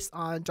show based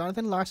on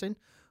Jonathan Larson,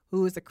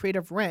 who is the creator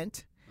of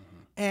Rent,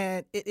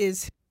 and it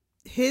is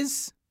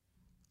his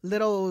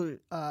little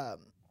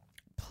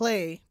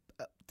play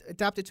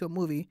adapted to a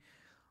movie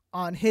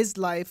on his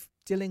life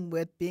dealing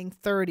with being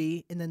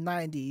 30 in the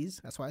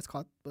 90s. That's why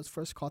was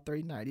first called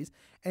 30 90s,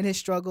 and his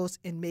struggles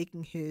in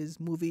making his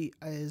movie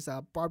as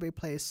Broadway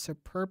play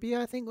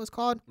Superbia, I think it was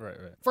called. Right.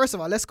 First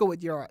of all, let's go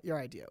with your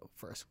idea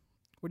first.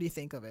 What do you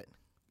think of it?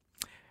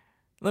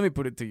 Let me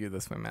put it to you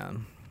this way,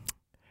 man.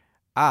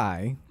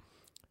 I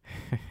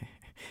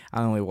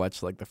only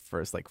watched like the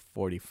first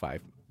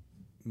 45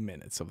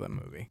 minutes of the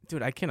movie.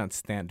 Dude, I cannot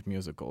stand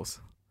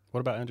musicals. What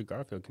about Andrew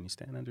Garfield? Can you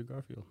stand Andrew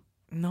Garfield?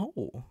 No.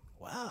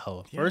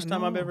 Wow. Yeah, First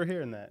time I'm no. ever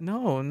hearing that.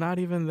 No, not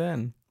even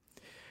then.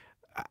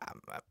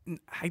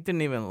 I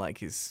didn't even like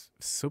his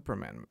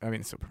Spider-Man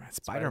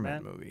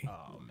movie.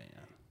 Oh,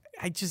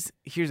 man.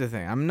 Here's the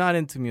thing. I'm not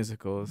into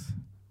musicals.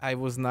 I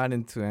was not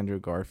into Andrew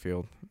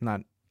Garfield.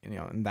 Not,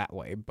 in that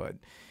way, but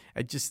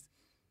I just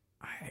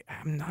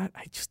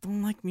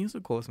don't like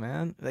musicals,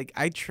 man. Like,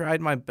 I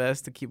tried my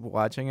best to keep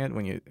watching it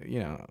when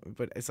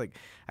but it's like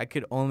I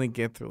could only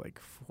get through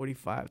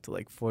 45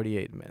 to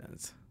 48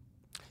 minutes.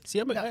 See,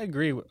 I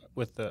agree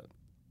with the...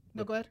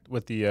 No, go ahead.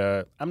 With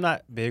the I'm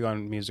not big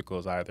on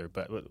musicals either,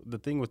 but the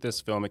thing with this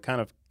film, it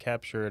kind of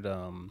captured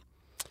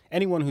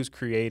anyone who's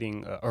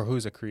creating or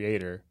who's a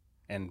creator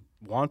and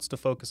wants to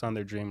focus on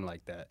their dream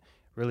like that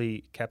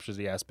really captures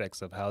the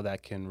aspects of how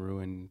that can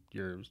ruin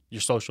your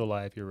social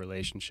life, your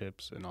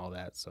relationships, and all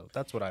that. So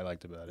that's what I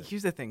liked about it.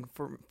 Here's the thing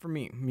for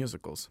me,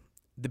 musicals.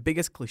 The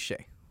biggest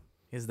cliche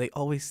is they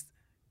always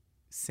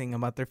sing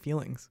about their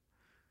feelings.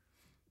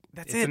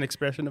 That's It's an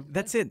expression of...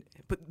 That's it.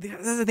 But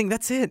that's the thing.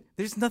 That's it.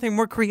 There's nothing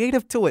more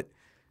creative to it.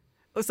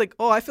 It's like,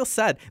 oh, I feel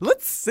sad.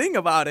 Let's sing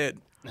about it.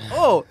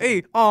 Oh,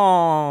 hey,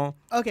 oh,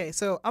 Okay,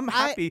 so I'm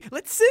happy.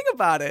 Let's sing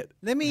about it.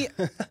 Let me.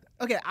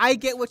 Okay, I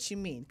get what you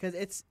mean because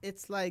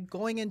it's like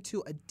going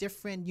into a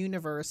different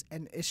universe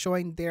and it's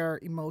showing their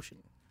emotion,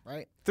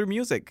 right? Through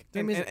music.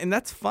 Through music. And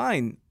that's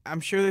fine. I'm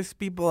sure there's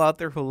people out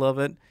there who love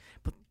it.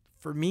 But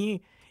for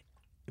me,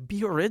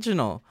 be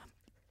original.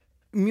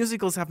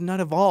 Musicals have not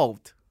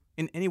evolved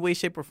in any way,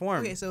 shape, or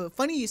form. Okay, so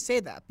funny you say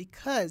that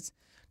because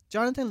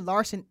Jonathan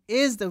Larson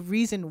is the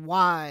reason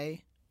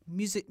why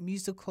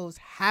musicals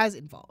has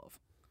evolved.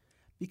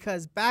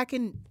 Because back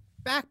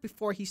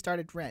before he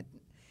started Rent,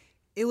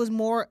 it was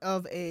more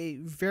of a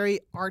very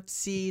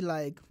artsy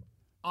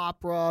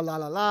opera, la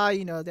la la.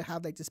 They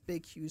have this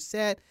big huge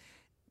set,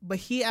 but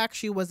he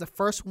actually was the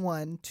first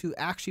one to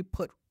actually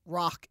put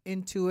rock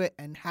into it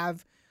and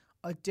have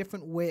a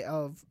different way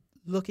of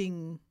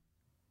looking.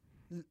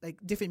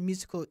 Different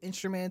musical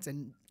instruments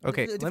and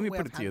Okay, let me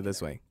put it to you this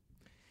way.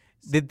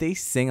 Did they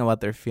sing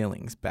about their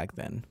feelings back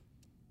then?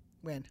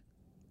 When?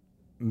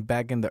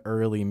 Back in the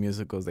early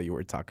musicals that you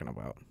were talking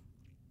about.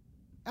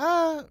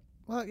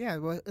 Well, yeah.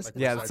 Well,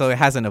 Yeah, so it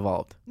hasn't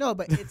evolved. no,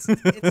 but it's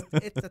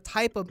the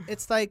type of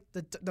it's like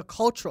the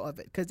culture of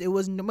it because it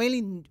was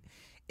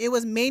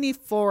mainly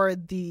for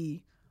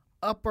the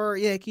upper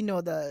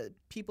the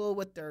people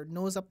with their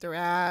nose up their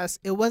ass.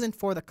 It wasn't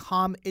for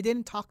it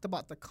didn't talk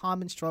about the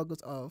common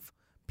struggles of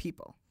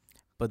people.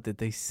 But did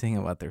they sing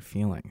about their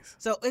feelings?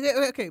 So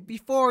okay,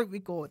 before we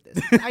go with this,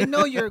 I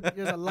know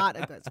there's a lot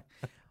of this,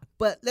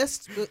 but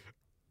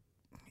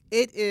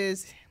it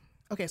is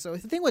okay. So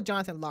the thing with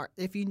Jonathan Larson,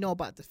 if you know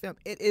about the film,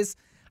 it is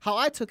how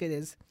I took it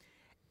is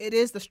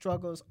the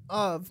struggles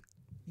of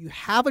you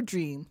have a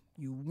dream,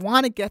 you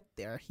want to get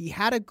there. He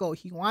had to go.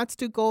 He wants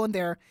to go in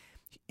there,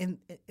 and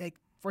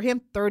for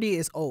him, 30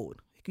 is old.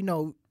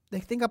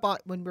 Think about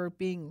when we're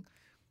being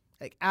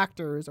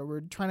actors or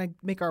we're trying to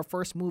make our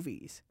first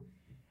movies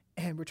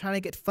and we're trying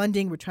to get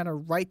funding, we're trying to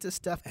write this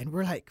stuff and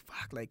we're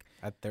fuck,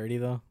 At 30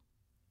 though?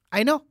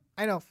 I know.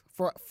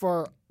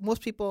 For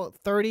most people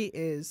 30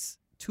 is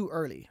too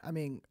early. I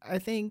mean, I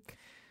think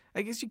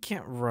I guess you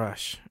can't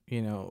rush,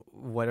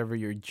 whatever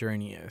your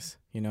journey is.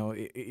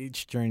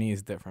 Each journey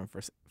is different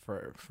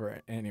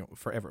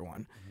for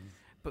everyone.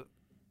 But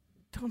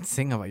don't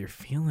sing about your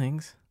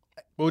feelings.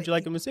 What would you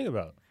like them to sing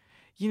about?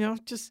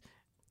 Just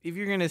if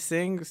you're gonna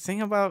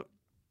sing about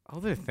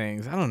other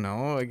things. I don't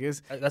know. I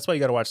guess That's why you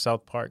got to watch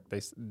South Park.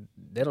 They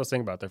don't sing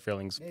about their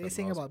feelings. They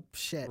sing about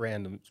shit.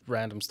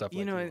 Random stuff.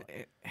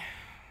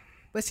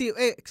 But see,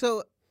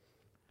 so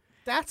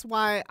that's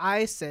why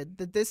I said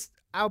that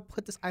I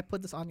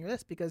put this on your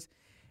list because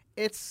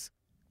it's,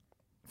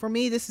 for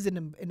me, this is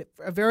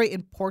a very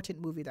important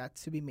movie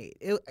that's to be made.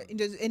 And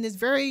it's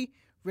very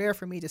rare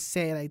for me to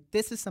say like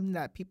this is something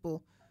that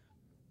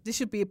this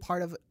should be a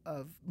part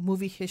of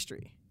movie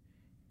history,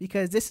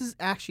 because this is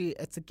actually,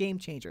 it's a game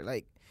changer.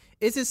 Like,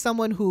 is this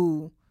someone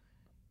who,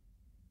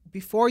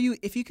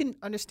 if you can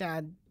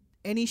understand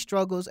any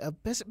struggles of,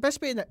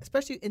 especially in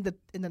the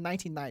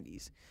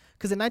 1990s,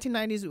 because the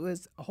 1990s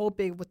was a whole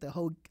big with the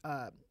whole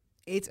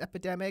AIDS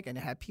epidemic, and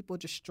it had people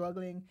just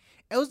struggling.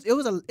 It was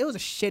a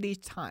shitty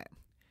time,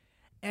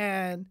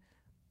 and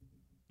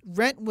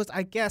Rent was,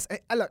 I guess,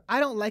 look, I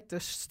don't like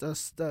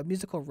the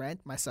musical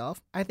Rent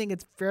myself. I think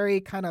it's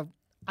very kind of,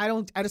 I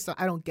don't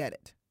get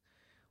it,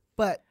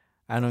 but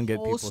I don't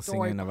get people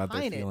singing about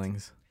their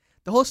feelings.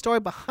 The whole story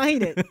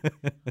behind it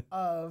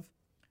of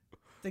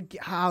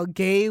how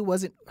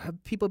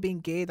people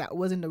being gay, that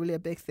wasn't really a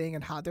big thing,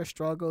 and how their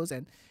struggles,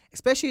 and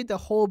especially the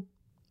whole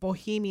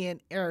bohemian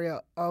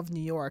area of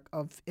New York,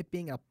 of it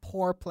being a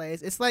poor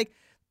place. It's like,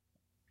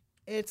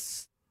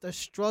 it's the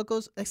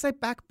struggles. It's like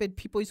back when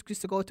people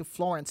used to go to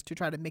Florence to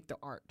try to make the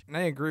art. And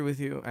I agree with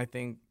you. I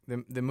think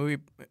the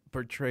movie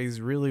portrays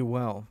really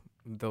well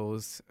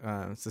those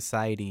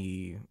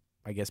society,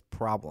 I guess,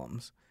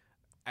 problems.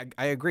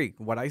 I agree.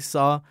 What I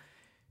saw,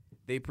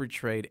 they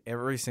portrayed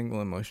every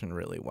single emotion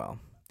really well.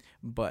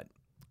 But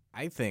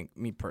I think,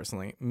 me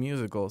personally,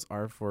 musicals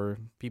are for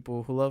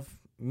people who love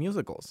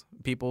musicals,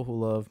 people who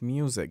love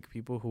music,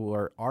 people who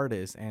are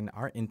artists and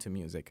are into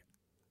music.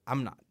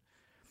 I'm not.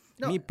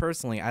 No. Me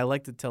personally, I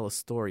like to tell a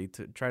story,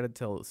 to try to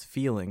tell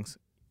feelings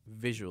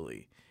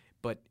visually,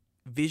 but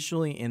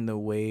visually in the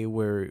way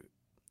where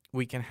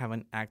we can have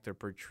an actor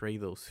portray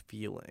those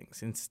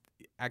feelings and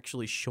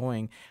actually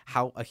showing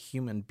how a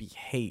human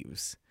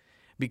behaves.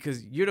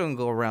 Because you don't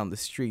go around the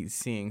street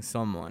seeing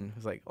someone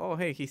who's like, oh,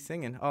 hey, he's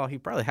singing. Oh, he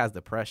probably has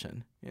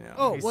depression. He's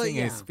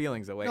singing his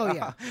feelings away. Oh,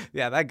 yeah.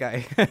 Yeah, that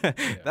guy.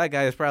 That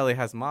guy probably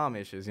has mom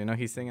issues.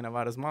 He's singing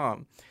about his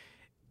mom.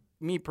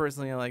 Me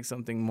personally, I like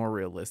something more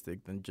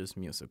realistic than just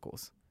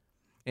musicals.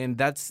 And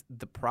that's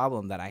the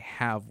problem that I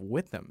have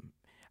with them.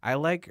 I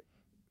like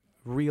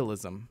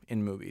realism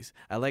in movies.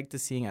 I like to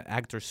see an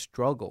actor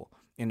struggle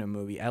in a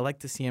movie. I like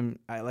to see him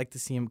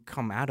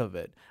come out of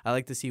it. I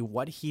like to see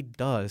what he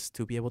does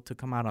to be able to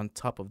come out on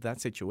top of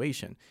that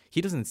situation. He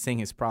doesn't sing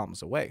his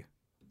problems away.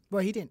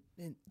 Well, he didn't.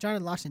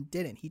 Jonathan Larson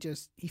didn't. He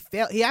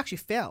failed. He actually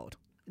failed.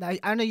 And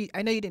I know you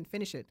didn't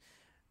finish it,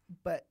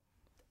 but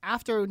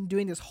after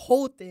doing this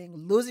whole thing,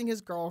 losing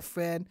his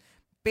girlfriend,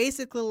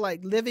 basically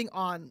like living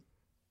on,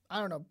 I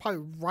don't know,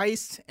 probably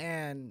rice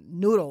and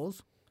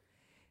noodles.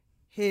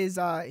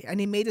 And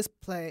he made this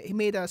play. He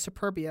made a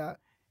Superbia.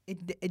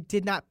 It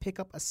did not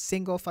pick up a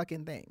single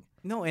fucking thing.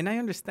 No, and I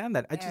understand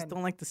that. I just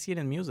don't like to see it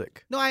in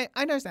music. No, I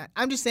understand.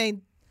 I'm just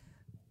saying,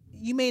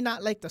 you may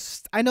not like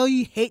I know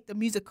you hate the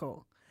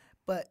musical,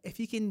 but if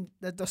you can,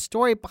 the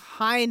story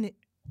behind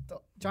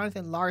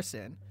Jonathan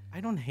Larson.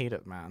 I don't hate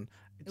it, man.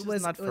 It's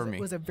just not for me.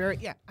 It was a very,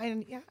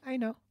 I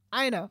know.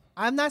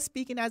 I'm not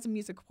speaking as a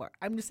music part.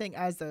 I'm just saying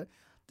as the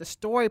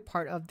story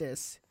part of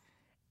this,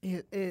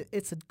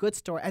 it's a good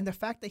story. And the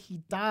fact that he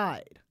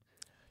died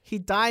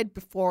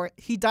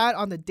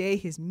on the day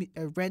his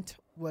Rent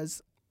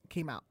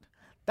came out.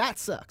 That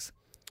sucks.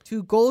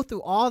 To go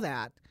through all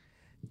that,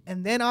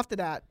 and then after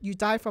that, you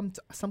die from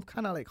some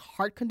kind of like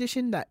heart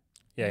condition that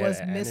was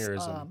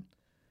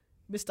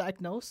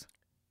misdiagnosed.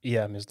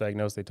 Yeah,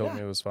 misdiagnosed. They told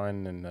me it was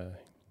fine, and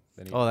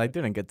I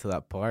didn't get to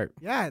that part.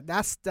 Yeah,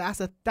 that's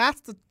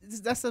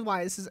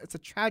why it's a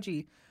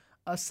tragedy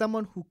of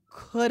someone who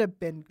could have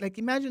been, like,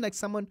 imagine like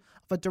someone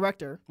of a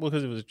director. Well,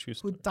 because it was a true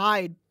story. Who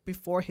died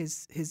before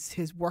his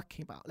work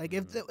came out. Like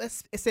if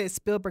let's say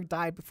Spielberg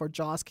died before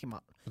Jaws came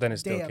out. But then it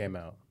still came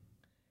out.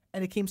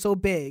 And it came so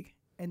big,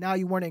 and now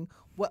you're wondering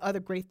what other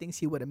great things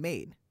he would have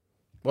made.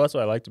 Well, that's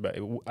what I liked about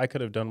it. I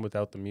could have done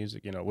without the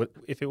music.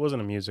 If it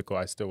wasn't a musical,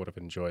 I still would have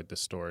enjoyed the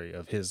story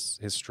of his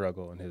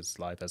struggle and his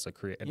life as a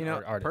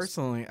artist.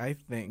 Personally, I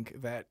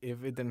think that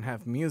if it didn't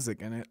have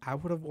music in it, I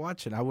would have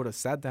watched it. I would have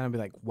sat down and be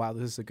like, "Wow,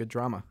 this is a good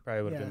drama."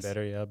 Probably would have been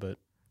better, yeah. But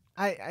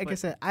I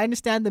said, I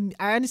understand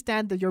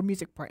your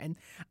music part, and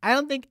I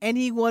don't think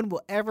anyone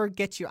will ever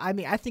get you. I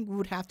mean, I think we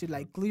would have to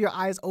like glue your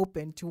eyes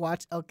open to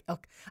watch.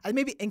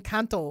 Maybe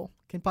Encanto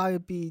can probably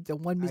be the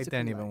one musical.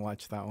 I didn't even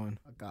watch that one.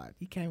 Oh God,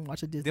 you can't even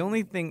watch a Disney.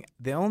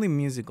 The only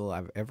musical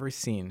I've ever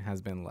seen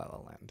has been La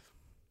La Land,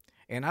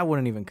 and I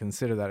wouldn't even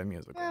consider that a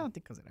musical. I don't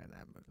think consider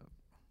that.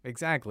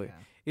 Exactly,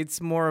 it's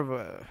more of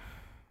a.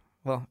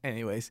 Well,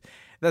 anyways,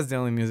 that's the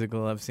only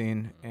musical I've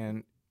seen,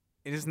 and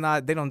it is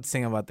not. They don't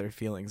sing about their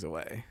feelings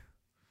away.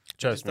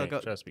 Trust me.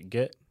 Just Trust me.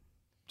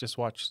 Just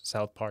watch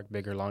South Park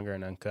Bigger, Longer,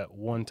 and Uncut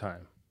one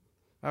time.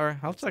 All right,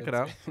 I'll check it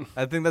out.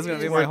 I think that's gonna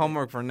be my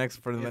homework for the next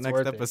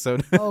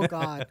episode. Oh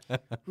God,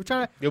 we're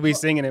trying to. You'll be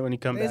singing it when you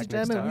come Ladies back and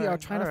next gentlemen, time. we are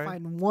trying to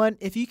find one.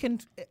 If you can,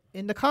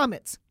 in the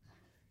comments,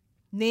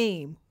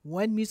 name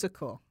one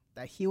musical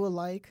that he would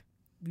like.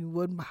 We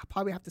would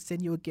probably have to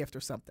send you a gift or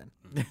something.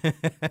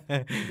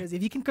 Because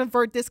if you can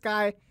convert this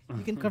guy,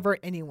 you can convert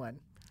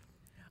anyone.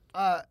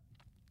 But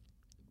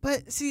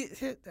see,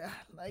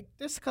 like,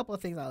 there's a couple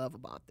of things I love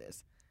about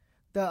this.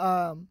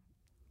 The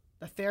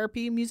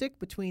therapy music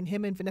between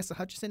him and Vanessa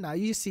Hutchinson. Now,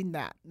 you've seen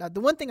that. Now, the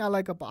one thing I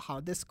like about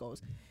how this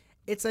goes,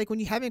 it's like when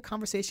you're having a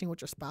conversation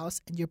with your spouse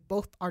and you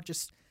both are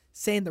just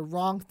saying the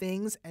wrong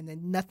things and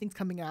then nothing's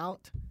coming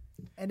out.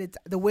 And it's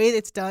the way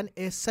it's done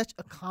is such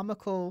a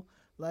comical,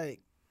 like,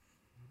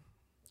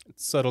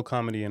 It's subtle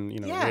comedy and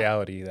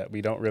reality that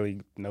we don't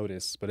really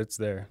notice, but it's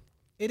there.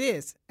 it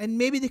is. And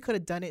maybe they could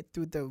have done it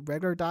through the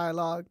regular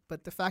dialogue,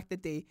 but the fact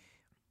that they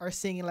are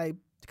singing, like,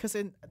 because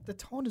the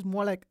tone is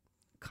more like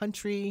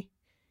country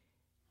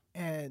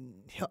and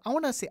I don't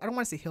want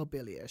to say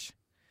hillbilly-ish,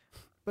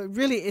 but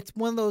really it's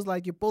one of those,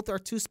 like, you both are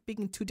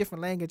speaking two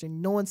different language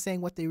and no one's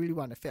saying what they really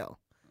want to feel.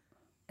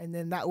 And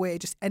then that way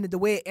it just ended. The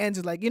way it ends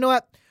is like, you know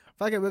what?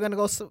 Fuck it, we're going to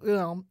go,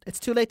 it's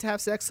too late to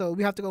have sex, so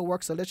we have to go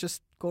work, so let's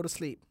just go to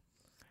sleep.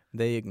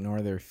 They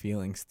ignore their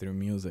feelings through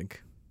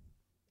music.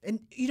 And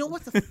you know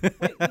what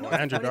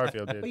Andrew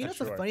Garfield did. But you know for what's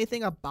the sure. funny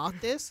thing about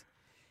this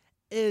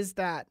is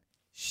that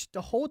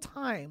the whole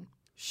time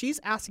she's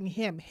asking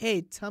him,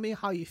 "Hey, tell me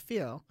how you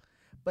feel,"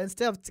 but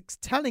instead of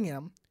telling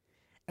him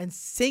and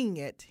singing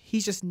it,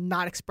 he's just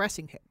not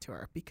expressing it to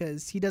her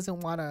because he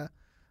doesn't want to.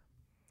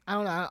 I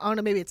don't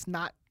know. Maybe it's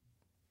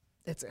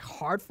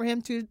hard for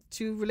him to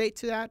relate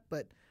to that,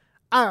 but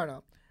I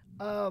don't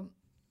know.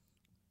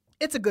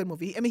 It's a good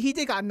movie. I mean, he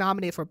got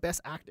nominated for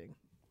Best Acting.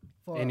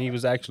 And he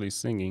was actually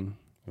singing,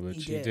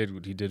 which He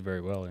he did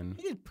very well in.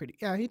 He did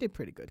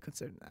pretty good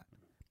considering that.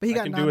 But he I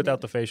got can nominated. do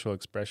without the facial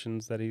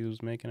expressions that he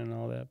was making and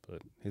all that,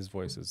 but his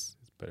voice is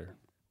better.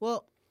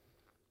 Well,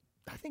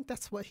 I think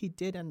that's what he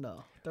did in the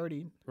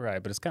 30.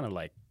 Right, but it's kind of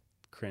like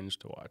cringe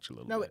to watch a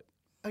little bit.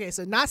 Okay,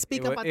 so not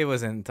speaking about It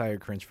was an entire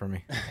cringe for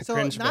me. so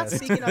cringe not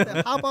fest. speaking of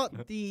that. How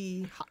about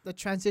the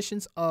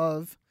transitions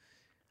of?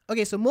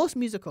 Okay, so most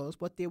musicals,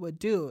 what they would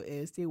do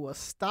is they will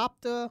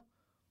stop the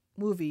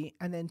movie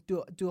and then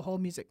do a whole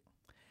music.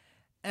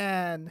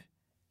 And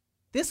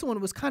this one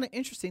was kind of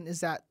interesting. Is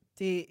that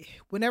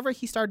whenever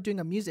he started doing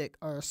a music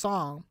or a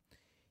song,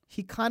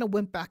 he kind of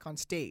went back on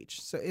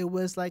stage. So it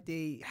was like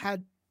it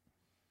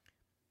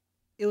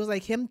was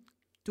like him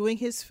doing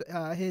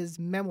his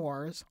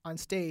memoirs on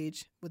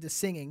stage with his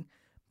singing,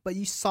 but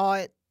you saw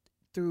it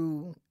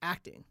through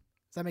acting.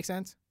 Does that make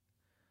sense?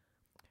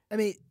 I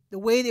mean, the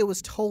way it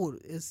was told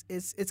is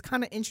it's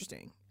kind of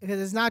interesting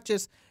because it's not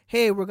just,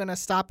 hey, we're gonna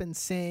stop and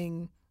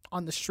sing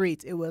on the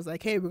streets. It was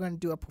like, hey, we're gonna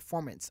do a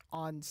performance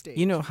on stage.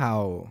 You know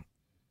how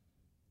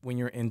when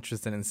you're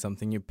interested in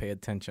something, you pay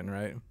attention,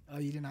 right? Oh,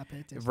 you did not pay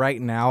attention. Right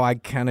now, I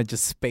kind of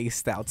just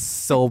spaced out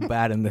so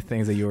bad in the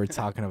things that you were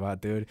talking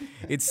about, dude.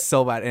 It's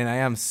so bad, and I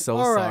am so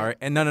All right. sorry.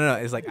 And no,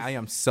 it's like I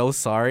am so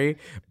sorry,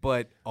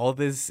 but all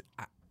this,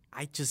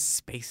 I just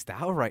spaced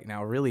out right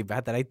now really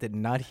bad that I did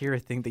not hear a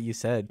thing that you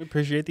said.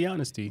 Appreciate the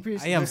honesty.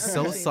 I am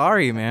so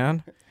sorry,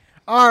 man.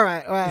 All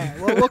right.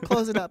 Well, we'll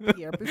close it up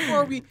here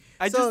before we.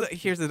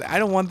 Here's the thing. I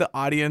don't want the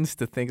audience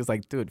to think it's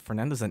like, dude,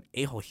 Fernando's an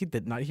a-hole. He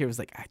did not hear. It was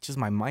like,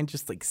 my mind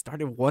just like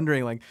started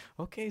wondering, like,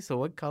 okay, so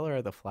what color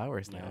are the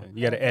flowers now?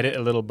 You got to edit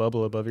a little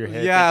bubble above your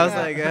head. Yeah, I was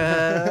like,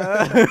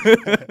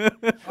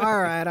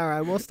 All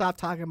right. We'll stop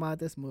talking about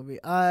this movie.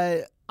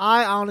 I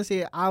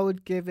honestly, I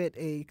would give it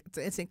it's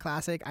an instant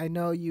classic. I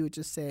know you would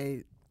just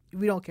say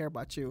we don't care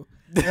about you.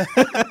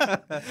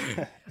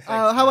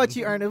 How about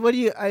you, Ernest? What do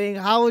you? I mean,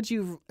 how would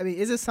you? I mean,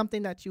 is this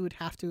something that you would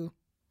have to?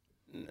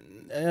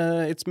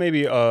 It's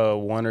maybe a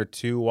 1 or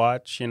 2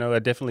 watch. You know, I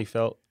definitely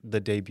felt the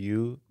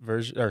debut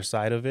version or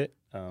side of it.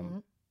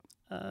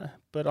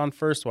 But on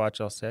first watch,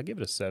 I'll say I give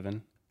it a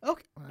 7.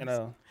 Okay. You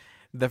know,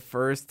 the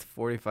first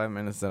 45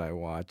 minutes that I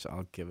watch,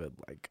 I'll give it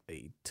like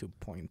a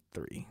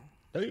 2.3.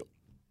 there you go.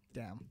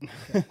 Damn.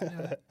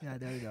 Okay. Yeah,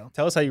 there you go.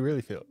 Tell us how you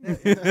really feel.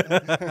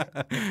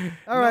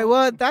 All right.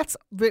 Well, that's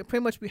pretty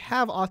much we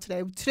have all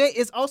today. Today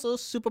is also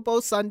Super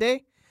Bowl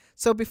Sunday.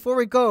 So before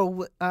we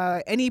go,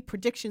 any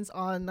predictions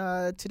on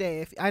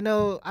today? I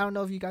don't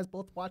know if you guys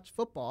both watch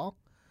football,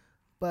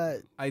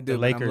 but I do. The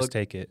Lakers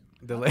take it.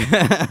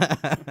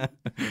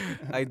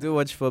 I do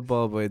watch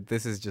football, but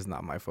this is just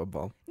not my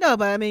football. no.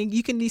 But I mean,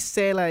 you can at least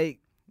say like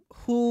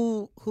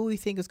who you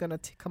think is gonna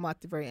come out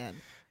at the very end.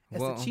 It's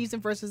Well, the Chiefs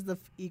versus the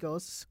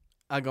Eagles.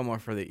 I go more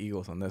for the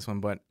Eagles on this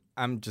one, but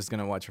I'm just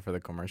gonna watch it for the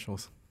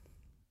commercials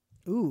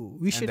Ooh,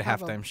 we and should the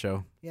have halftime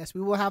show. Yes,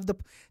 we will have the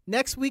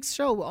next week's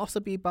show. Will also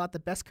be about the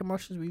best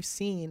commercials we've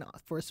seen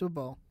for a Super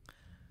Bowl.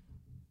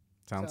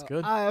 Sounds So,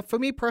 good. For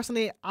me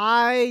personally,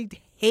 I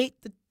hate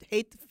the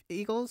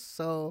Eagles,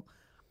 so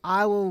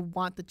I will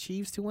want the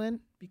Chiefs to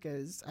win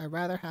because I'd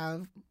rather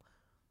have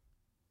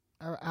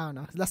I don't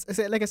know.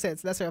 Like I said,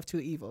 it's lesser of two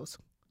evils.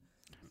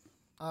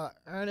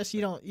 Ernest,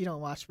 you don't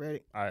watch,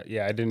 right? I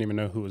didn't even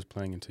know who was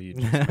playing until you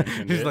just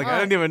mentioned He's it. like, I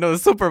didn't even know the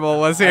Super Bowl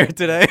was here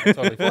today.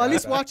 Totally Well, at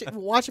least forgot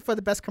watch it for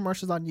the best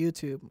commercials on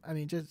YouTube. I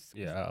mean, just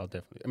Yeah, I'll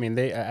definitely. I mean,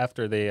 they I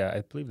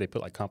believe they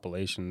put like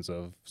compilations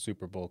of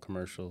Super Bowl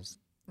commercials.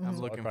 I'm Mhm.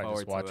 looking I'll probably forward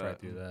just watch to right that.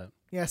 through that.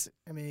 Yes,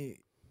 I mean,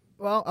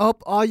 well, I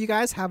hope all you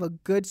guys have a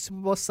good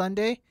Super Bowl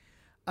Sunday.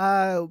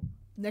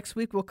 Next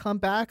week we'll come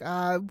back.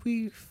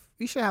 We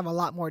should have a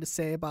lot more to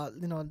say about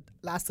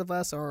Last of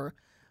Us or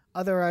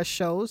other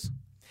shows.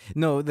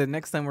 No, the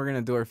next time we're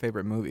gonna do our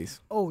favorite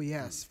movies. Oh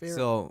yes,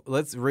 So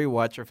let's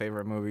rewatch our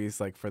favorite movies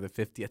like for the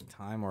 50th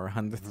time or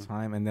 100th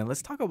time, and then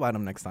let's talk about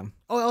them next time.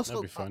 Oh, also,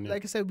 That'd be fun, yeah.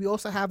 like I said, we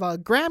also have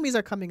Grammys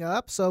are coming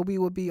up, so we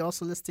will be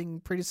also listing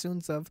pretty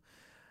soon of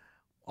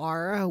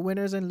our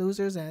winners and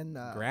losers and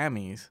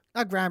Grammys.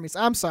 not Grammys.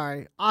 I'm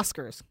sorry,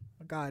 Oscars.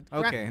 Oh, God.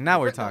 Okay,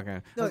 now we're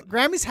talking. No,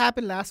 Grammys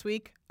happened last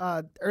week,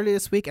 early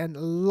this week, and a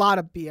lot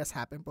of BS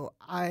happened, but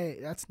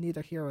that's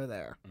neither here or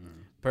there.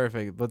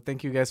 Perfect. But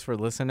thank you guys for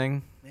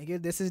listening. Thank you.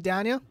 This is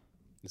Daniel,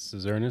 This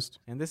is Ernest.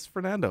 And this is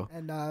Fernando.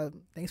 and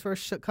thanks for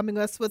coming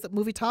with us with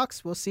Movie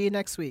Talks. We'll see you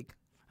next week.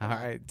 All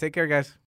right. Take care, guys.